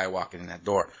away to the guy walking in that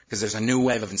door. Because there's a new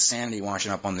wave of insanity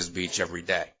washing up on this beach every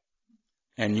day.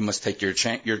 And you must take your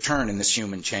turn in this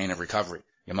human chain of recovery.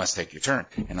 You must take your turn.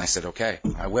 And I said, okay,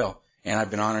 I will. And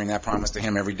I've been honoring that promise to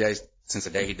him every day since the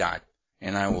day he died.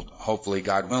 And I will, hopefully,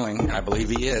 God willing, and I believe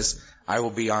he is, I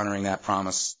will be honoring that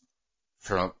promise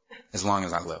for as long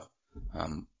as I live.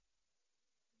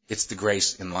 It's the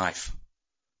grace in life.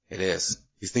 It is.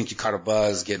 You think you caught a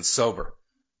buzz getting sober.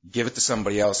 Give it to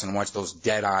somebody else and watch those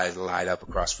dead eyes light up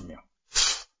across from you.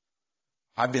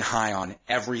 I've been high on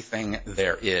everything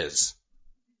there is.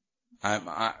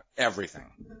 Everything.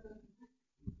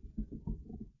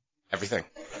 Everything.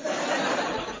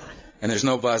 And there's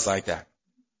no buzz like that.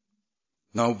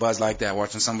 No buzz like that,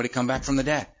 watching somebody come back from the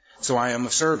dead. So I am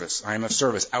of service. I am of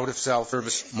service. Out of self,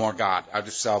 service, more God. Out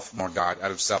of self, more God.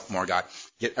 Out of self, more God.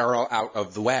 Get Earl out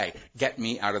of the way. Get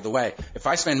me out of the way. If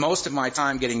I spend most of my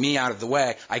time getting me out of the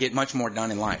way, I get much more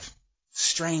done in life.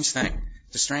 Strange thing.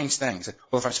 It's a strange thing.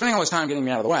 Well, if I'm spending all this time getting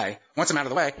me out of the way, once I'm out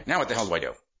of the way, now what the hell do I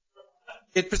do?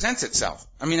 It presents itself.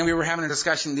 I mean, we were having a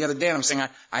discussion the other day, and I'm saying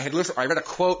I read a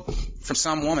quote from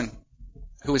some woman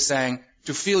who was saying,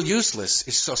 to feel useless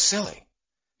is so silly.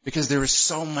 Because there is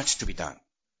so much to be done.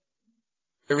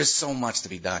 There is so much to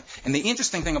be done. And the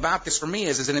interesting thing about this for me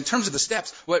is that in terms of the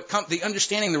steps, the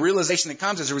understanding, the realization that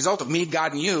comes as a result of me,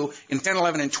 God, and you in 10,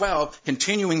 11, and 12,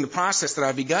 continuing the process that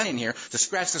I've begun in here, to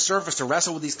scratch the surface, to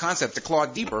wrestle with these concepts, to claw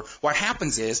deeper, what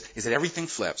happens is that everything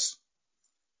flips.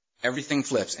 Everything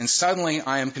flips. And suddenly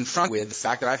I am confronted with the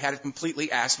fact that I've had it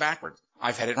completely ass backwards.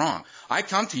 I've had it wrong. I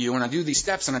come to you and I do these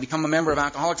steps and I become a member of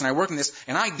Alcoholics and I work in this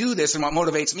and I do this, and what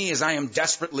motivates me is I am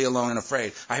desperately alone and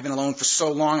afraid. I have been alone for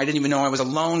so long I didn't even know I was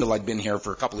alone till I'd been here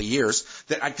for a couple of years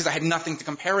because I had nothing to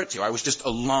compare it to. I was just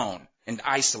alone and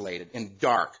isolated and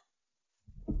dark.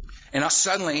 And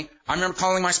suddenly I remember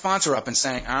calling my sponsor up and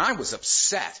saying, and I was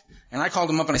upset. And I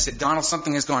called him up and I said, Donald,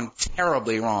 something has gone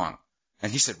terribly wrong.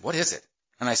 And he said, what is it?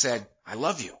 And I said, I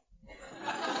love you.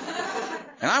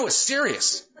 And I was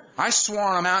serious. I swore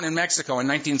on a mountain in Mexico in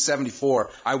 1974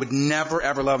 I would never,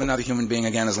 ever love another human being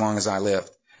again as long as I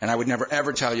lived. And I would never,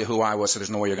 ever tell you who I was, so there's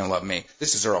no way you're going to love me.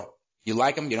 This is Earl. You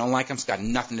like him, you don't like him, it's got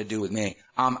nothing to do with me.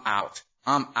 I'm out.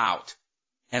 I'm out.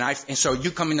 And so you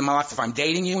come into my life, if I'm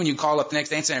dating you and you call up the next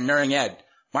day and say I'm marrying Ed,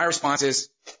 my response is,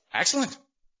 excellent.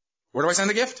 Where do I send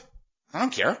the gift? I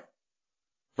don't care.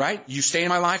 Right? You stay in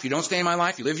my life, you don't stay in my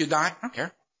life, you live, you die. I don't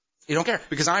care. You don't care.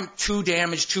 Because I'm too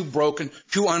damaged, too broken,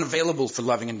 too unavailable for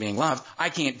loving and being loved. I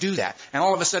can't do that. And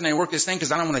all of a sudden I work this thing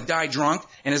because I don't want to die drunk.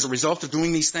 And as a result of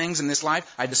doing these things in this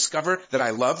life, I discover that I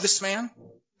love this man.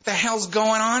 What the hell's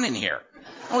going on in here?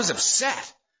 I was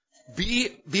upset.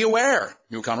 Be aware,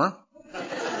 newcomer.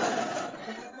 I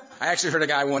actually heard a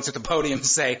guy once at the podium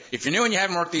say, if you're new and you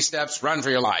haven't worked these steps, run for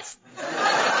your life.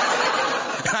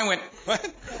 And I went,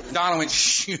 what? Donald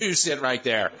went, you sit right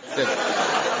there.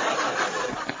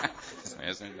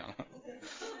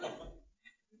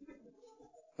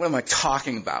 What am I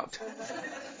talking about?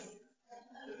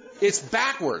 It's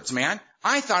backwards, man.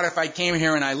 I thought if I came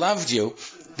here and I loved you,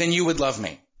 then you would love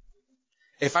me.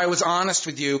 If I was honest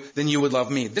with you, then you would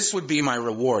love me. This would be my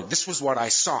reward. This was what I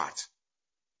sought.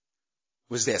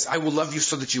 Was this. I will love you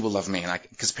so that you will love me. And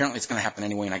because apparently it's going to happen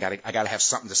anyway, and I got to have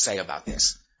something to say about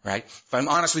this. right? If I'm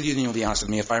honest with you, then you'll be honest with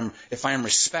me. If I am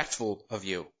respectful of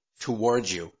you,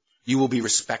 towards you, you will be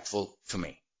respectful to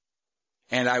me.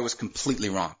 And I was completely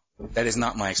wrong. That is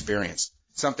not my experience.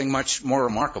 Something much more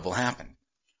remarkable happened.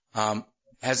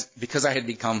 Because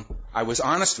I was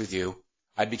honest with you,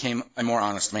 I became a more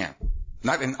honest man.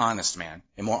 Not an honest man,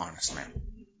 a more honest man.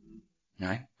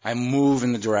 Right? I move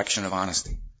in the direction of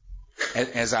honesty.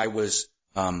 As I was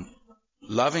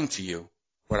loving to you,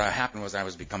 what happened was I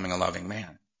was becoming a loving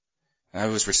man. And I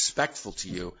was respectful to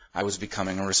you, I was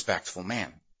becoming a respectful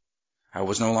man. I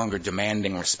was no longer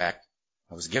demanding respect,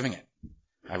 I was giving it.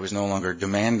 I was no longer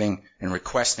demanding and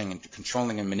requesting and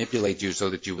controlling and manipulate you so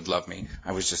that you would love me.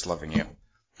 I was just loving you.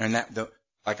 And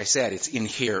like I said, it's in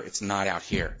here, it's not out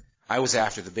here. I was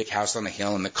after the big house on the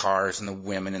hill and the cars and the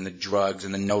women and the drugs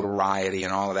and the notoriety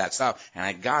and all of that stuff. And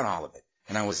I got all of it.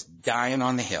 And I was dying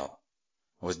on the hill.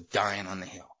 I was dying on the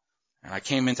hill. And I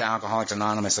came into Alcoholics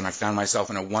Anonymous and I found myself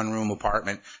in a one-room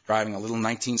apartment driving a little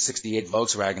 1968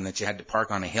 Volkswagen that you had to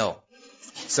park on a hill.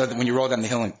 So that when you roll down the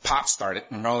hill and pop start it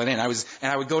and roll it in. I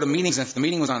would go to meetings, and if the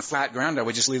meeting was on flat ground, I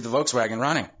would just leave the Volkswagen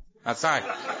running outside.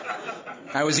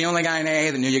 I was the only guy in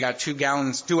AA that knew you got 2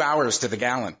 hours to the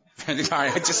gallon.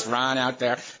 I would just run out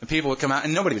there, and people would come out,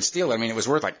 and nobody would steal it. I mean, it was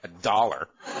worth like $1.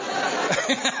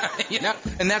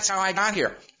 And that's how I got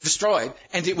here. Destroyed.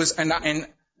 And it was, and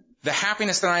the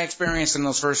happiness that I experienced in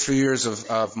those first few years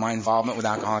of my involvement with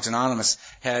Alcoholics Anonymous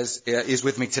is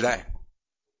with me today.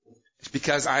 It's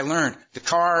because I learned the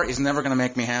car is never going to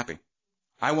make me happy.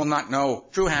 I will not know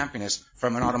true happiness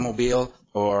from an automobile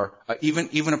or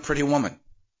even a pretty woman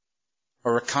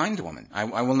or a kind woman.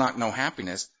 I will not know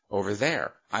happiness over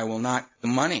there. I will not, the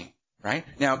money, right?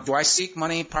 Now, do I seek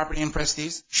money, property, and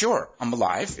prestige? Sure. I'm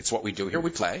alive. It's what we do here.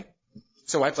 We play.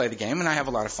 So I play the game, and I have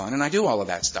a lot of fun, and I do all of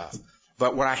that stuff.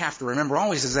 But what I have to remember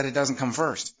always is that it doesn't come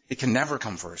first. It can never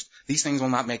come first. These things will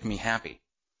not make me happy.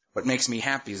 What makes me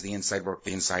happy is the inside work,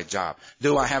 the inside job.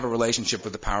 Do I have a relationship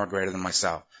with the power greater than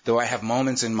myself? Do I have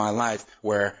moments in my life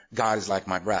where God is like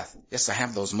my breath? Yes, I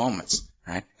have those moments,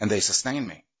 right? And they sustain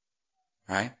me,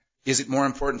 right? Is it more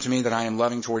important to me that I am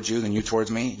loving towards you than you towards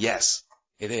me? Yes,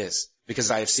 it is.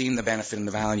 Because I have seen the benefit and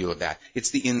the value of that.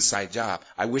 It's the inside job.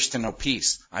 I wish to know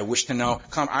peace. I wish to know,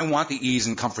 I want the ease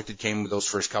and comfort that came with those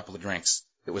first couple of drinks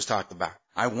that was talked about.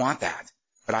 I want that.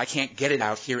 But I can't get it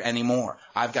out here anymore.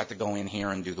 I've got to go in here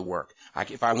and do the work.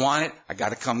 If I want it, I got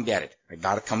to come get it. I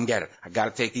got to come get it. I got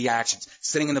to take the actions.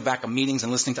 Sitting in the back of meetings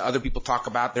and listening to other people talk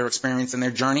about their experience and their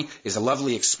journey is a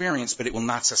lovely experience, but it will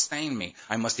not sustain me.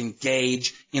 I must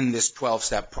engage in this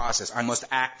 12-step process. I must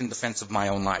act in defense of my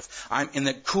own life. And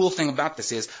the cool thing about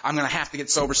this is I'm going to have to get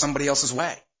sober somebody else's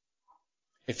way.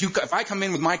 If I come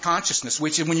in with my consciousness,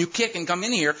 which is when you kick and come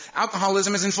in here,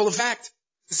 alcoholism is in full effect.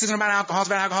 This isn't about alcohol, it's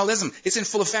about alcoholism. It's in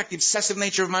full effect. The obsessive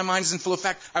nature of my mind is in full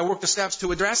effect. I work the steps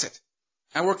to address it.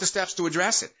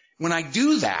 When I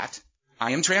do that,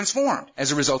 I am transformed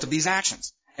as a result of these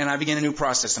actions. And I begin a new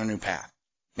process and a new path.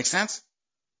 Make sense?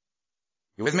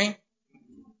 You with me?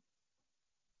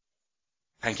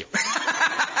 Thank you.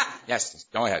 Yes,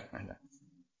 go ahead.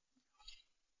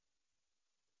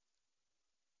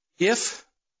 If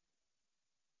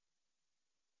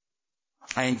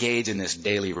I engage in this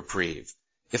daily reprieve,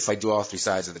 if I do all 3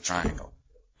 sides of the triangle,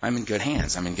 I'm in good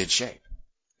hands. I'm in good shape.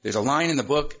 There's a line in the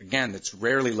book, again, that's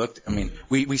rarely looked. I mean,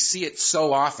 we see it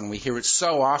so often. We hear it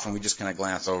so often, we just kind of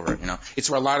glance over it, It's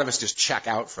where a lot of us just check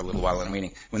out for a little while in a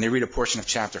meeting. When they read a portion of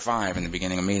chapter 5 in the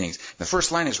beginning of meetings, the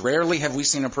first line is, rarely have we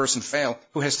seen a person fail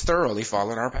who has thoroughly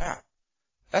followed our path.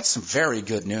 That's some very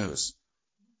good news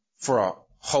for a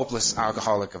hopeless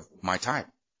alcoholic of my type.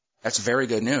 That's very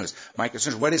good news. My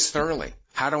concern is, what is thoroughly?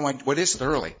 What is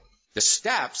thoroughly? The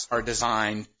steps are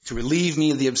designed to relieve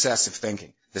me of the obsessive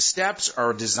thinking. The steps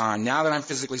are designed, now that I'm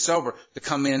physically sober, to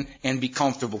come in and be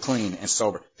comfortable, clean, and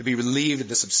sober, to be relieved of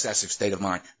this obsessive state of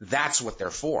mind. That's what they're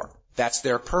for. That's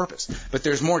their purpose. But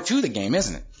there's more to the game,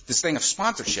 isn't it? This thing of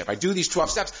sponsorship. I do these 12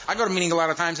 steps. I go to meetings a lot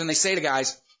of times, and they say to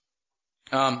guys,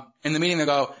 in the meeting they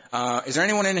go, is there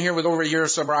anyone in here with over a year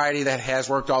of sobriety that has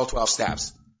worked all 12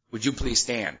 steps? Would you please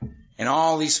stand? And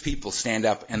all these people stand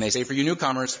up, and they say, for you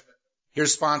newcomers,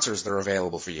 here's sponsors that are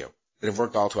available for you that have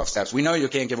worked all 12 steps. We know you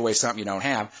can't give away something you don't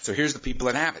have, so here's the people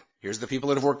that have it. Here's the people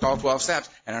that have worked all 12 steps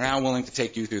and are now willing to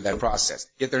take you through that process.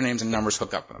 Get their names and numbers,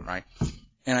 hook up with them, right?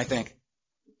 And I think,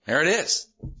 there it is.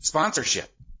 Sponsorship.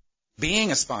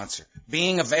 Being a sponsor.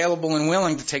 Being available and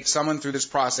willing to take someone through this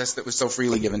process that was so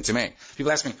freely given to me.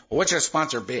 People ask me, well, what should a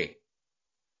sponsor be?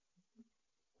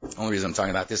 The only reason I'm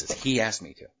talking about this is he asked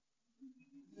me to.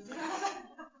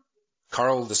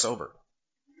 Carl the Sober.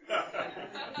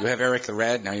 You have Eric the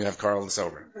Red, now you have Carl the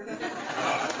Sober.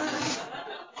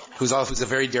 who's a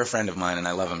very dear friend of mine, and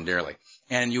I love him dearly.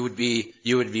 And you would be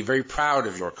very proud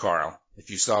of your Carl if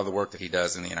you saw the work that he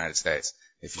does in the United States,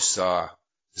 if you saw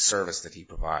the service that he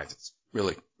provides. It's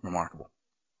really remarkable.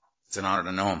 It's an honor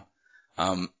to know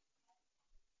him.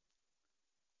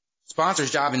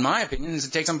 Sponsor's job, in my opinion, is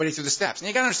to take somebody through the steps. And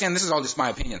you got to understand, this is all just my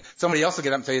opinion. Somebody else will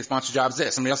get up and say the sponsor's job is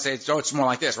this. Somebody else will say, oh, it's more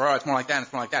like this, or oh, it's more like that, and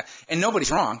it's more like that. And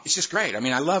nobody's wrong. It's just great. I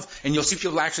mean, I love, and you'll see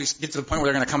people actually get to the point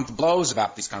where they're going to come to blows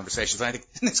about these conversations. And I think,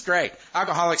 isn't this great?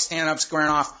 Alcoholics stand up squaring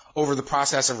off over the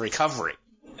process of recovery.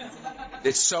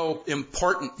 It's so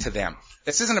important to them.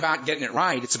 This isn't about getting it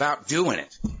right. It's about doing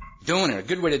it. Doing it. A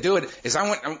good way to do it is I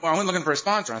went looking for a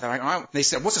sponsor. I thought, they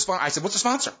said, what's a sponsor? I said, what's a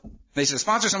sponsor? They said, a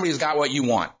sponsor is somebody who's got what you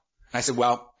want. I said,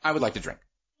 well, I would like to drink.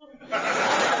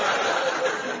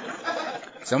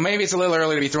 So maybe it's a little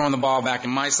early to be throwing the ball back in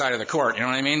my side of the court, you know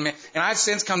what I mean? And I've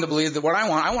since come to believe that what I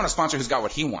want a sponsor who's got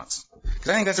what he wants. Because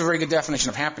I think that's a very good definition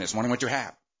of happiness, wanting what you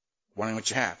have. Wanting what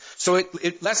you have. So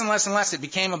it less and less and less, it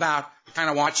became about the kind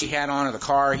of watch he had on, or the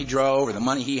car he drove, or the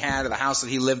money he had, or the house that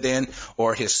he lived in,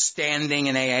 or his standing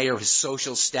in AA, or his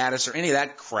social status, or any of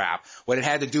that crap. What it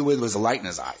had to do with was the light in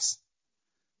his eyes.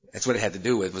 That's what it had to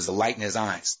do with, was the light in his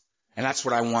eyes. And that's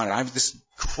what I wanted. I'm this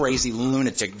crazy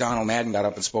lunatic. Donald Madden got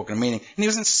up and spoke in a meeting, and he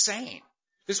was insane.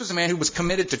 This was a man who was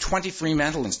committed to 23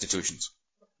 mental institutions.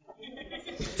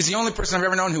 He's the only person I've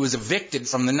ever known who was evicted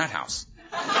from the nut house.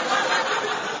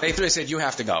 They said, you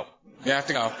have to go. You have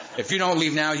to go. If you don't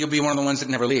leave now, you'll be one of the ones that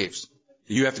never leaves.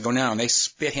 You have to go now. And they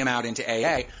spit him out into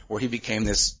AA, where he became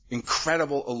this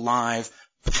incredible, alive,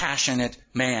 passionate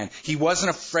man. He wasn't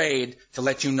afraid to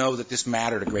let you know that this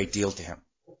mattered a great deal to him.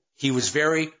 He was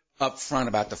very upfront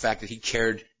about the fact that he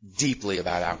cared deeply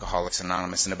about Alcoholics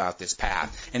Anonymous and about this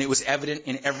path. And it was evident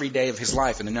in every day of his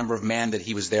life and the number of men that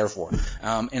he was there for.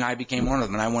 And I became one of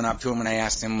them. And I went up to him and I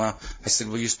asked him, I said,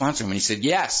 will you sponsor him? And he said,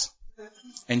 yes.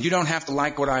 And you don't have to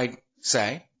like what I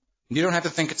say. You don't have to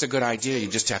think it's a good idea. You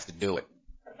just have to do it.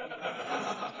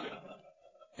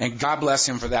 And God bless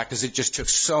him for that, because it just took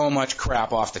so much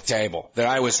crap off the table that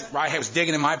I was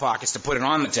digging in my pockets to put it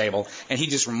on the table, and he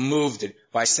just removed it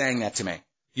by saying that to me.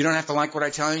 You don't have to like what I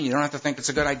tell you. You don't have to think it's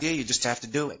a good idea. You just have to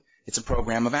do it. It's a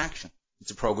program of action.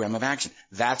 It's a program of action.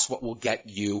 That's what will get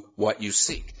you what you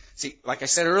seek. See, like I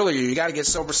said earlier, you got to get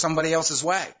sober somebody else's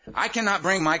way. I cannot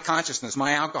bring my consciousness,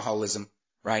 my alcoholism,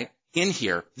 right, in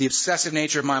here, the obsessive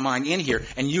nature of my mind in here,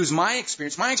 and use my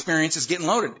experience. My experience is getting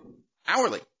loaded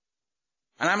hourly.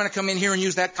 And I'm going to come in here and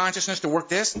use that consciousness to work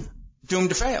this? Doomed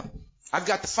to fail. I've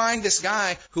got to find this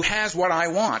guy who has what I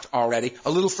want already a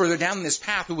little further down this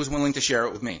path, who was willing to share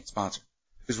it with me, sponsor,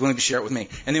 who's willing to share it with me.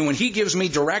 And then when he gives me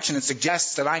direction and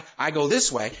suggests that I go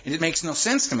this way, and it makes no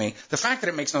sense to me, the fact that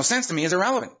it makes no sense to me is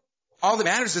irrelevant. All that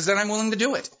matters is that I'm willing to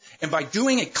do it. And by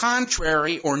doing a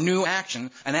contrary or new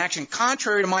action, an action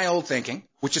contrary to my old thinking,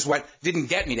 which is what didn't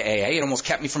get me to AA, it almost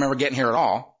kept me from ever getting here at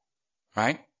all,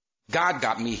 right? God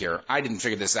got me here. I didn't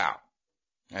figure this out,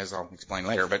 as I'll explain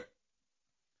later, but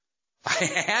I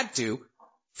had to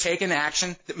take an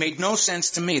action that made no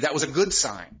sense to me. That was a good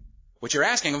sign. What you're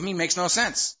asking of me makes no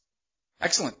sense.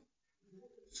 Excellent.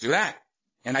 Let's do that.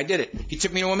 And I did it. He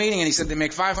took me to a meeting and he said, they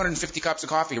make 550 cups of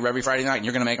coffee here every Friday night, and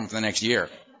you're going to make them for the next year. I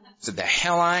said, the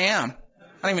hell I am.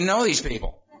 I don't even know these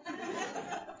people. And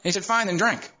he said, fine, then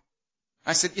drink.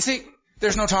 I said, you see,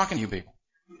 there's no talking to you people.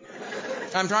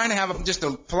 I'm trying to have just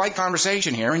a polite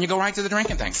conversation here, and you go right to the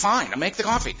drinking thing. Fine, I'll make the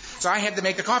coffee. So I had to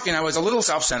make the coffee, and I was a little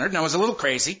self-centered, and I was a little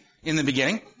crazy in the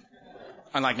beginning,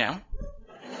 unlike now.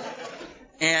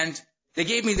 And they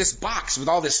gave me this box with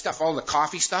all this stuff, all the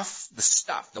coffee stuff,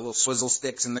 the little swizzle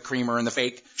sticks and the creamer and the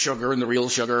fake sugar and the real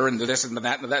sugar and the this and the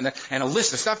that and that, and a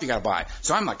list of stuff you got to buy.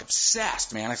 So I'm like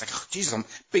obsessed, man. I was like, oh, Jesus,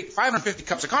 550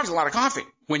 cups of coffee is a lot of coffee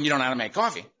when you don't know how to make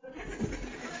coffee.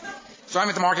 So I'm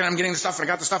at the market, and I'm getting the stuff, and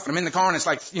I got the stuff, and I'm in the car, and it's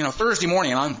like, Thursday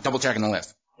morning, and I'm double-checking the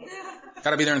list.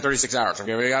 Got to be there in 36 hours.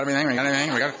 Okay, we got everything,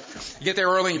 You get there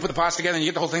early, and you put the pots together, and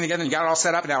you get the whole thing together, and you got it all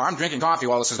set up, and now I'm drinking coffee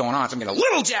while this is going on, so I'm getting a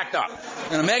little jacked up.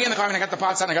 And I'm making the coffee, and I got the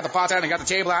pots out, and I got the pots out, and I got the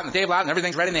table out, and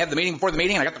everything's ready, and they had the meeting before the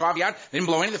meeting, and I got the coffee out. They didn't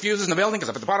blow any of the fuses in the building, because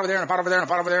I put the pot over there, and a pot over there, and a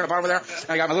pot over there, and a pot over there, and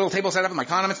I got my little table set up, and my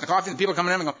condiments, and the coffee, and the people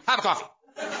coming in, and go, have a coffee.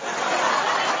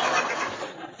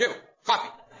 You, coffee.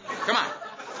 Come on.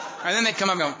 And then they'd come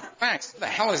up and go, thanks. Who the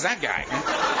hell is that guy?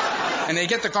 And they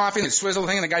get the coffee and the swizzle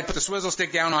thing, and the guy put the swizzle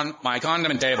stick down on my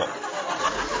condiment table.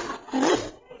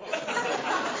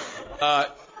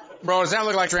 Bro, does that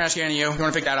look like trash can to you? You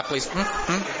want to pick that up, please?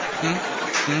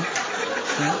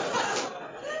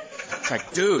 It's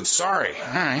like, dude, sorry.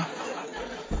 All right.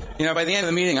 By the end of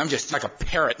the meeting, I'm just like a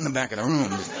parrot in the back of the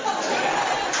room.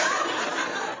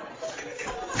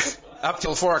 Up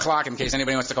till 4 o'clock, in case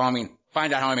anybody wants to call me and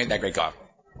find out how I made that great coffee.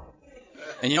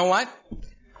 And you know what?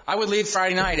 I would leave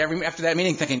Friday night after that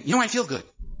meeting thinking, I feel good.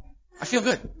 I feel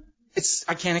good.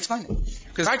 I can't explain it.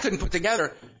 Because I couldn't put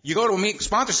together, you go to a meeting,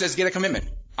 sponsor says get a commitment.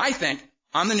 I think,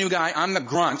 I'm the new guy, I'm the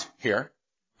grunt here,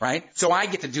 right? So I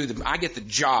get the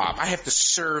job. I have to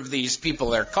serve these people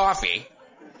their coffee,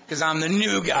 because I'm the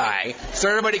new guy. So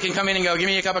everybody can come in and go, give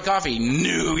me a cup of coffee,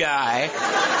 new guy.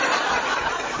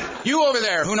 You over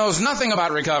there who knows nothing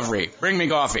about recovery, bring me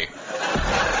coffee.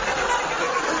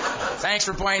 Thanks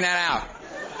for pointing that out.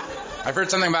 I've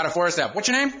heard something about a 4-step. What's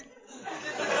your name?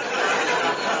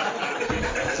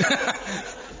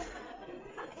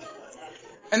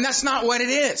 And that's not what it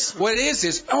is. What it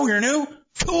is, oh, you're new?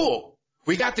 Cool.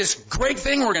 We got this great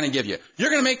thing we're going to give you. You're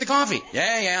going to make the coffee.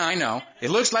 Yeah, I know. It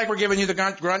looks like we're giving you the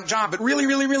grunt job, but really,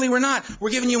 we're not. We're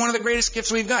giving you one of the greatest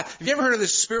gifts we've got. Have you ever heard of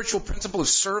this spiritual principle of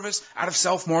service? Out of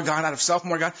self, more God, out of self,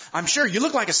 more God. I'm sure you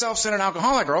look like a self-centered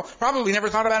alcoholic girl. Probably never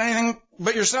thought about anything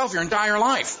but yourself your entire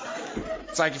life.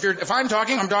 It's like if I'm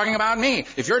talking, I'm talking about me.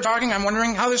 If you're talking, I'm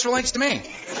wondering how this relates to me.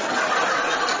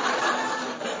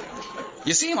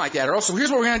 You seem like that, Earl. So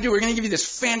here's what we're going to do. We're going to give you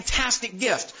this fantastic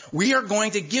gift. We are going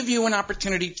to give you an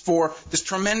opportunity for this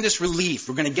tremendous relief.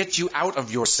 We're going to get you out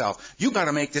of yourself. You got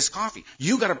to make this coffee.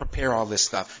 You got to prepare all this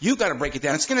stuff. You got to break it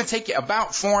down. It's going to take you about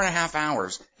 4.5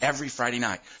 hours every Friday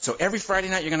night. So every Friday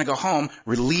night you're going to go home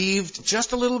relieved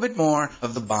just a little bit more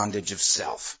of the bondage of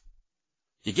self.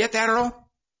 You get that, Earl?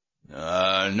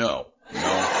 No,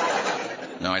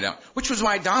 I don't. Which was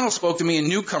why Donald spoke to me in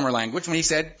newcomer language when he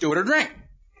said, do it or drink.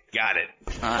 Got it.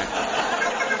 All right.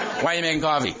 Why are you making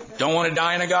coffee? Don't want to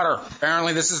die in a gutter.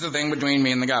 Apparently this is the thing between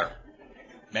me and the gutter.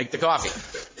 Make the coffee.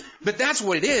 But that's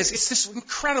what it is. It's this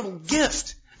incredible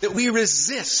gift that we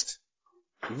resist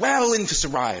well into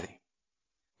sobriety.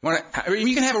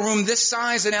 You can have a room this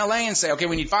size in L.A. and say, okay,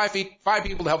 we need 5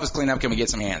 people to help us clean up. Can we get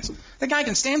some hands? The guy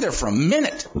can stand there for a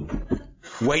minute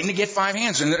waiting to get 5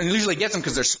 hands. And usually gets them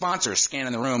because their sponsors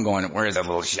scanning the room going, where is that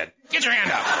little shit? Get your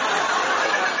hand up.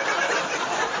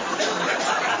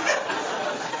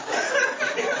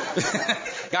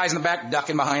 Guys in the back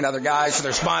ducking behind other guys so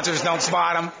their sponsors don't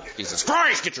spot them. Jesus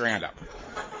Christ, get your hand up.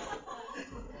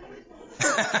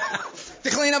 To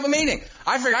clean up a meeting.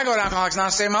 I figure I go to Alcoholics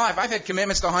Anonymous to save my life. I've had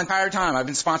commitments the entire time. I've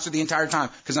been sponsored the entire time.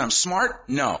 Because I'm smart?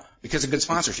 No. Because of good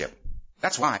sponsorship.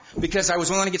 That's why. Because I was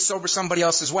willing to get sober somebody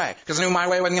else's way. Because I knew my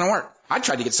way wasn't going to work. I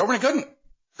tried to get sober and I couldn't.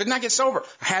 Could not get sober.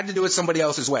 I had to do it somebody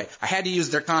else's way. I had to use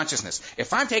their consciousness.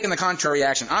 If I'm taking the contrary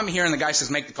action, I'm here and the guy says,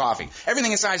 make the coffee.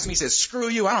 Everything inside me says, screw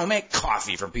you. I don't make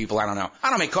coffee for people I don't know. I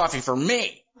don't make coffee for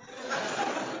me.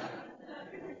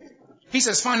 He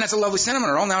says, fine, that's a lovely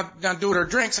sentiment, Earl. Now do it or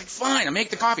drink. It's like, fine, I make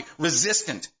the coffee.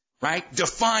 Resistant, right?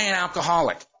 Defiant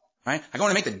alcoholic, right? I go in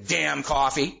and make the damn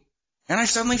coffee, and I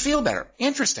suddenly feel better.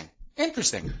 Interesting.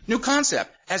 New concept.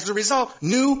 As a result,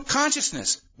 new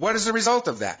consciousness. What is the result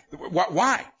of that?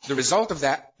 Why? The result of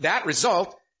that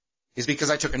result is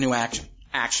because I took a new action.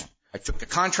 I took a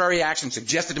contrary action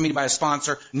suggested to me by a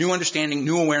sponsor, new understanding,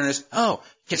 new awareness. Oh,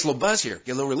 gets a little buzz here,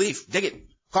 get a little relief. Dig it.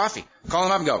 Coffee. Call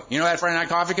him up and go, you know that Friday night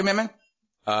coffee commitment?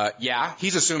 Yeah.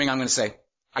 He's assuming I'm going to say,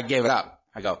 I gave it up.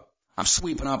 I go, I'm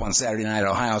sweeping up on Saturday night at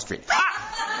Ohio Street.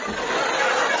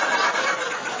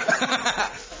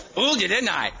 Fooled you, didn't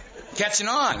I? Catching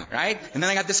on, right? And then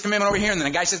I got this commitment over here, and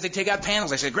then the guy says they take out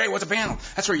panels. I said, great, what's a panel?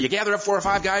 That's where you gather up 4 or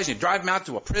 5 guys, and you drive them out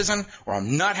to a prison or a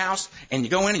nut house, and you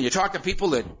go in and you talk to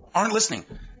people that aren't listening.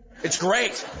 It's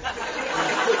great.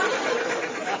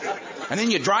 And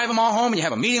then you drive them all home, and you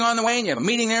have a meeting on the way, and you have a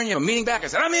meeting there, and you have a meeting back. I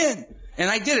said, I'm in. And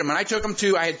I did it. And I took them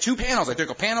I had 2 panels. I took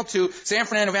a panel to San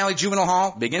Fernando Valley Juvenile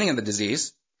Hall, beginning of the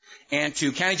disease, and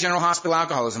to County General Hospital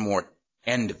Alcoholism Ward,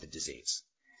 end of the disease.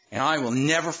 And I will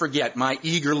never forget my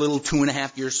eager little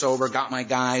 2.5 years sober, got my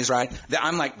guys, right?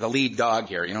 I'm like the lead dog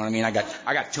here, you know what I mean? I got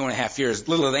 2.5 years.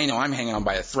 Little do they know I'm hanging on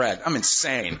by a thread. I'm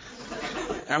insane.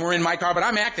 And we're in my car, but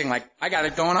I'm acting like I got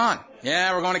it going on.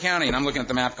 Yeah, we're going to county. And I'm looking at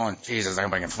the map going, Jesus, I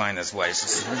hope I can find this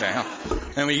place. What the hell?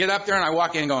 And we get up there and I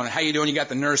walk in going, how you doing? You got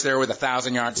the nurse there with a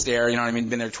 1,000-yard stare, you know what I mean?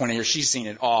 Been there 20 years. She's seen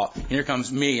it all. And here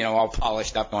comes me, you know, all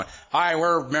polished up going, hi,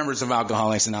 we're members of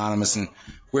Alcoholics Anonymous and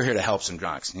we're here to help some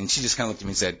drunks. And she just kind of looked at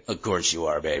me and said, of course you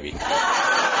are, baby.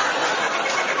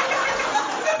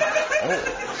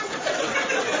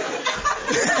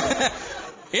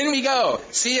 In we go.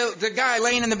 See the guy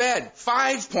laying in the bed.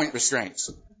 5-point restraints.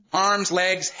 Arms,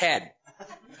 legs, head.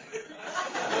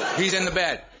 He's in the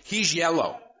bed. He's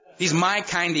yellow. He's my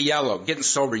kind of yellow, getting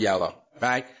sober yellow,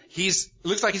 right?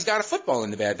 Looks like he's got a football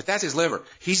in the bed, but that's his liver.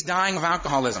 He's dying of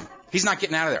alcoholism. He's not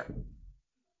getting out of there.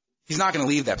 He's not going to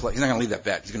leave that place. He's not going to leave that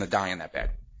bed. He's going to die in that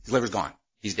bed. His liver's gone.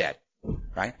 He's dead,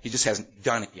 right? He just hasn't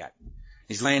done it yet.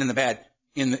 He's laying in the bed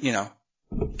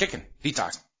kicking,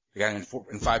 detoxing. We got him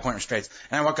in 5-point restraints.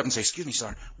 And I walk up and say, excuse me,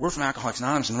 sir, we're from Alcoholics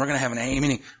Anonymous, and we're going to have an AA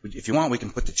meeting. If you want, we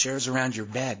can put the chairs around your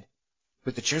bed.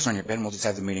 Put the chairs on your bed, and we'll just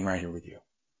have the meeting right here with you.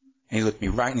 And he looked me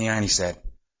right in the eye, and he said,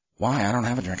 why? I don't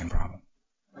have a drinking problem.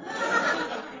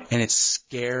 And it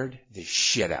scared the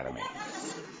shit out of me.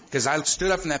 Because I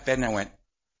stood up from that bed, and I went,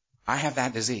 I have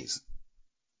that disease.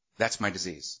 That's my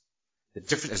disease. The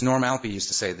difference, as Norm Alpe used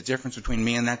to say, the difference between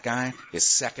me and that guy is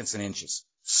seconds and inches.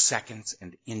 Seconds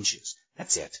and inches.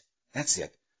 That's it. That's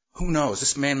it. Who knows?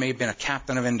 This man may have been a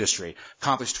captain of industry,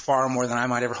 accomplished far more than I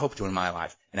might ever hope to in my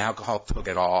life. And alcohol took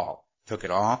it all. Took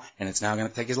it all, and it's now going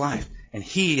to take his life. And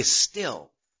he is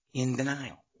still in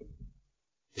denial.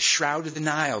 The shroud of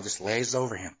denial just lays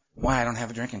over him. Why? I don't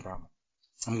have a drinking problem.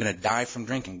 I'm going to die from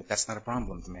drinking, but that's not a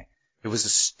problem to me. It was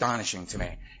astonishing to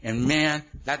me. And man,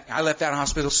 I left that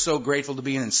hospital so grateful to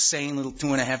be an insane little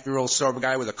 2.5-year-old sober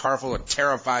guy with a car full of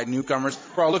terrified newcomers.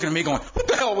 We're all looking at me going, what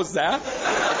the hell was that?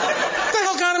 What the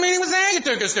hell kind of meeting was that you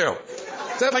took us to?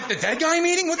 Is that like the dead guy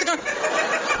meeting? What the guy?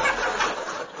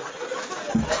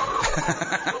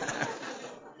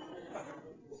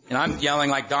 And I'm yelling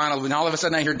like Donald, and all of a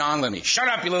sudden I hear Don Lemmy, shut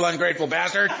up, you little ungrateful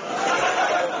bastard.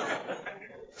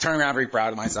 Turn around very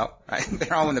proud of myself. Right?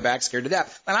 They're all in the back scared to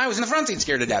death. And I was in the front seat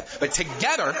scared to death. But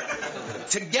together,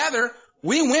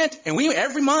 we went, and we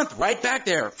every month, right back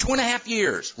there, 2.5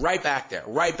 years, right back there.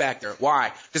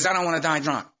 Why? Because I don't want to die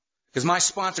drunk. Because my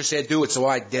sponsor said do it, so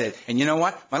I did it. And you know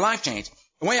what? My life changed.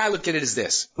 The way I look at it is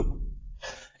this.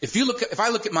 If I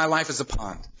look at my life as a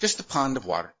pond, just a pond of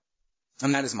water,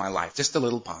 and that is my life, just a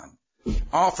little pond.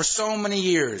 For so many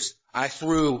years, I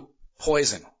threw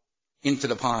poison into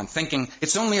the pond, thinking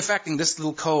it's only affecting this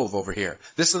little cove over here.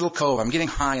 This little cove, I'm getting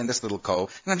high in this little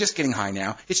cove, and I'm just getting high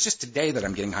now. It's just today that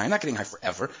I'm getting high. I'm not getting high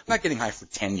forever. I'm not getting high for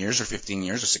 10 years or 15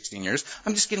 years or 16 years.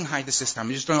 I'm just getting high this time.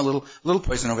 I'm just throwing a little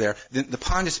poison over there. The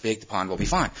pond is big. The pond will be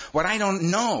fine. What I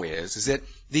don't know is that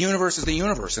the universe is the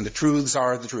universe, and the truths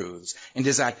are the truths. And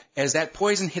as that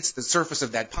poison hits the surface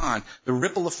of that pond, the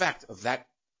ripple effect of that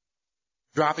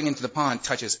dropping into the pond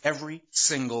touches every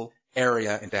single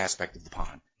area and aspect of the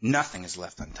pond. Nothing is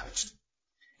left untouched.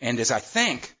 And as I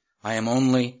think I am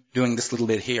only doing this little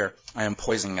bit here, I am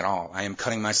poisoning it all. I am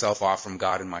cutting myself off from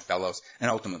God and my fellows,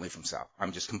 and ultimately from self.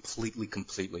 I'm just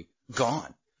completely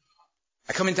gone.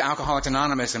 I come into Alcoholics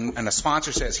Anonymous, and a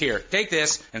sponsor says, here, take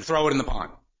this and throw it in the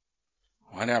pond.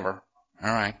 Whatever.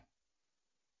 All right.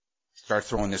 Start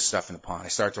throwing this stuff in the pond. I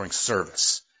start throwing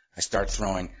service. I start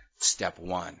throwing step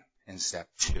 1. And step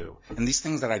 2. And these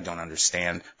things that I don't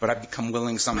understand, but I've become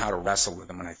willing somehow to wrestle with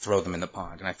them, and I throw them in the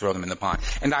pond, and I throw them in the pond.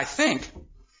 And I think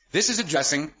this is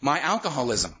addressing my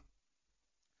alcoholism.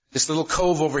 This little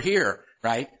cove over here,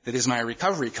 right, that is my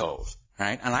recovery cove,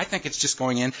 right? And I think it's just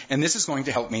going in, and this is going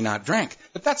to help me not drink.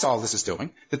 But that's all this is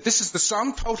doing. That this is the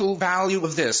sum total value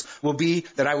of this will be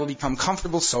that I will become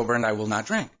comfortable sober and I will not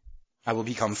drink. I will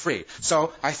become free.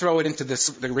 So I throw it into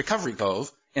the recovery cove.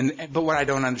 But what I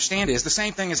don't understand is the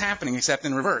same thing is happening except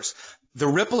in reverse. The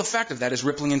ripple effect of that is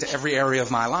rippling into every area of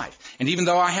my life. And even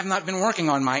though I have not been working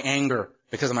on my anger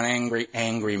because I'm an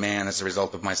angry man as a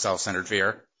result of my self-centered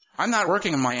fear, I'm not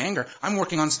working on my anger. I'm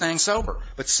working on staying sober.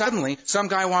 But suddenly, some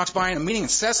guy walks by in a meeting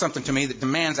and says something to me that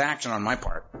demands action on my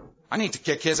part. I need to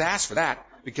kick his ass for that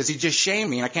because he just shamed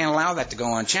me, and I can't allow that to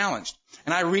go unchallenged.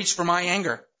 And I reach for my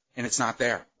anger, and it's not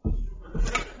there.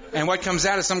 And what comes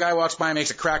out is some guy walks by and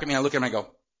makes a crack at me, and I look at him and I go,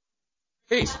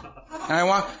 peace.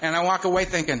 And I walk away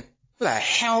thinking, who the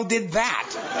hell did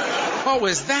that? What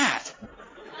was that?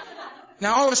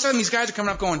 Now all of a sudden these guys are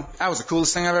coming up going, that was the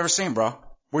coolest thing I've ever seen, bro.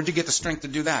 Where'd you get the strength to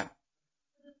do that?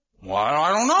 Well,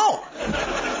 I don't know.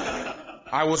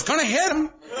 I was gonna hit him.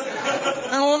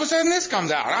 And all of a sudden this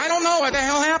comes out. I don't know what the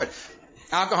hell happened.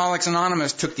 Alcoholics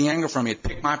Anonymous took the anger from me. It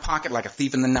picked my pocket like a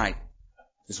thief in the night.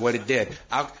 Is what it did.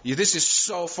 This is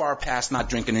so far past not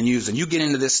drinking and using. You get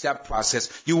into this step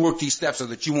process, you work these steps so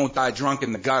that you won't die drunk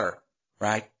in the gutter,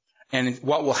 right? And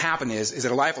what will happen is that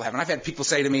a life will happen. I've had people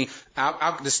say to me,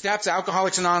 the steps,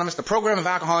 Alcoholics Anonymous, the program of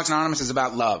Alcoholics Anonymous is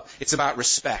about love. It's about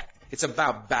respect. It's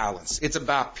about balance. It's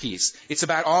about peace. It's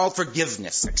about all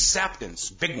forgiveness, acceptance,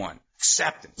 big one,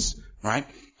 acceptance, right?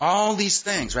 All these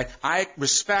things, right? I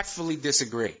respectfully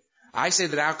disagree. I say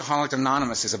that Alcoholics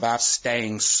Anonymous is about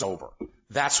staying sober.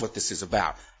 That's what this is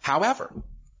about. However,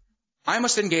 I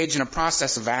must engage in a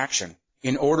process of action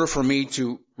in order for me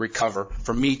to recover,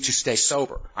 for me to stay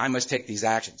sober. I must take these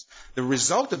actions. The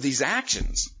result of these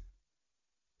actions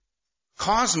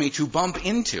cause me to bump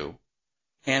into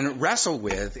and wrestle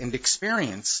with and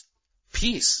experience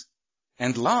peace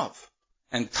and love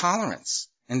and tolerance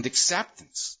and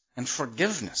acceptance and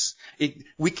forgiveness.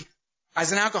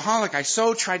 As an alcoholic, I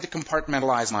so tried to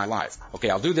compartmentalize my life. Okay,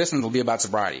 I'll do this and it'll be about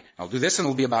sobriety. I'll do this and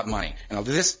it'll be about money. And I'll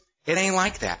do this. It ain't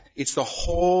like that. It's the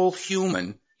whole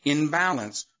human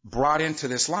imbalance brought into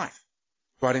this life.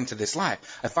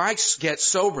 If I get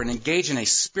sober and engage in a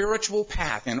spiritual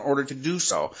path in order to do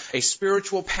so, a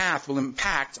spiritual path will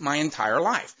impact my entire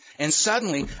life. And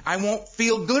suddenly, I won't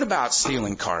feel good about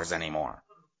stealing cars anymore.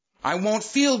 I won't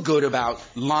feel good about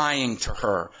lying to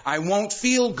her. I won't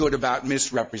feel good about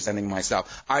misrepresenting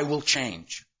myself. I will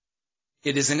change.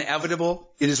 It is inevitable.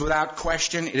 It is without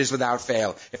question. It is without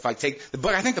fail. If I take the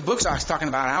book, I think the book's talking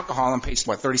about alcohol on page,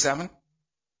 37?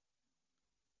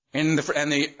 And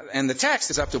the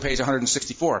text is up to page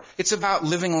 164. It's about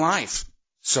living life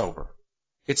sober.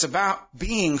 It's about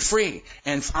being free.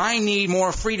 And I need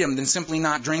more freedom than simply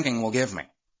not drinking will give me.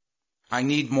 I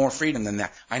need more freedom than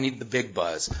that. I need the big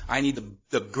buzz. I need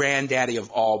the granddaddy of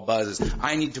all buzzes.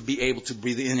 I need to be able to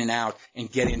breathe in and out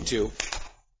and get into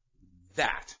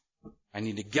that. I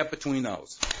need to get between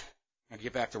those. I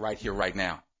get back to right here, right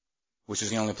now, which is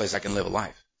the only place I can live a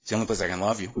life. It's the only place I can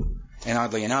love you. And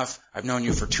oddly enough, I've known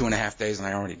you for 2.5 days and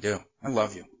I already do. I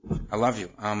love you. I love you.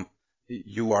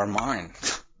 You are mine.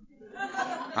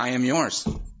 I am yours.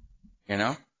 You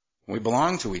know? We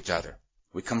belong to each other.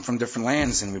 We come from different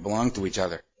lands and we belong to each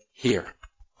other. Here.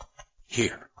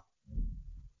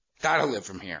 Gotta live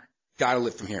from here. Can't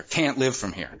live from here.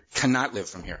 Cannot live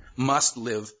from here. Must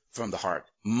live from the heart.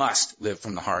 Must live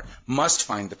from the heart. Must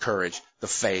find the courage, the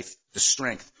faith, the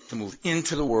strength to move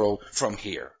into the world from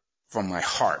here. From my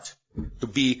heart. To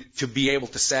be able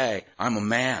to say, I'm a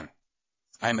man.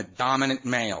 I am a dominant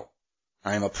male.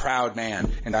 I am a proud man.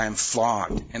 And I am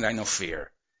flawed. And I know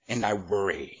fear. And I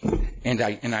worry. And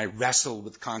I wrestle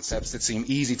with concepts that seem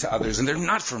easy to others, and they're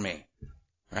not for me.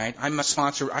 Right? I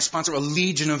sponsor a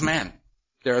legion of men.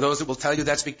 There are those that will tell you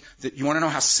that you want to know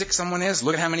how sick someone is?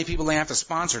 Look at how many people they have to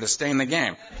sponsor to stay in the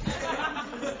game.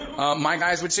 My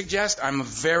guys would suggest I'm a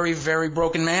very, very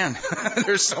broken man.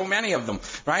 There's so many of them,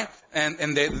 right?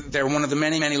 And they're one of the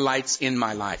many, many lights in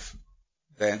my life.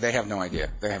 They have no idea.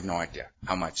 They have no idea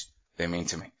how much they mean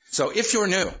to me. So if you're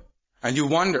new and you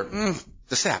wonder,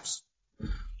 the steps,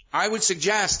 I would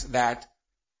suggest that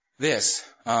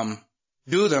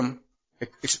do them,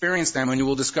 experience them, and you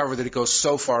will discover that it goes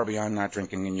so far beyond not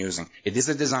drinking and using. It is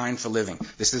a design for living.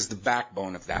 This is the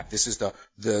backbone of that. This is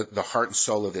the heart and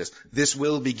soul of this. This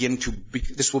will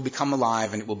become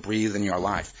alive, and it will breathe in your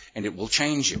life, and it will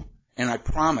change you. And I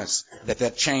promise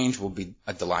that change will be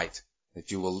a delight,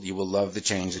 that you will love the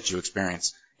change that you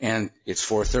experience. And it's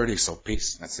 4:30, so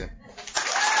peace. That's it.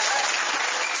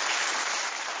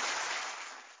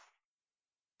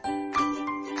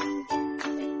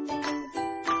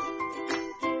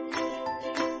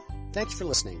 Thanks for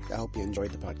listening. I hope you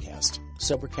enjoyed the podcast.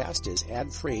 Sobercast is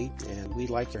ad-free, and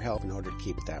we'd like your help in order to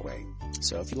keep it that way.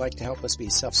 So if you'd like to help us be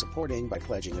self-supporting by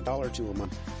pledging $1 or $2 a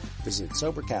month, visit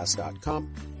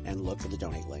Sobercast.com and look for the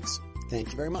donate links. Thank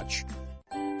you very much.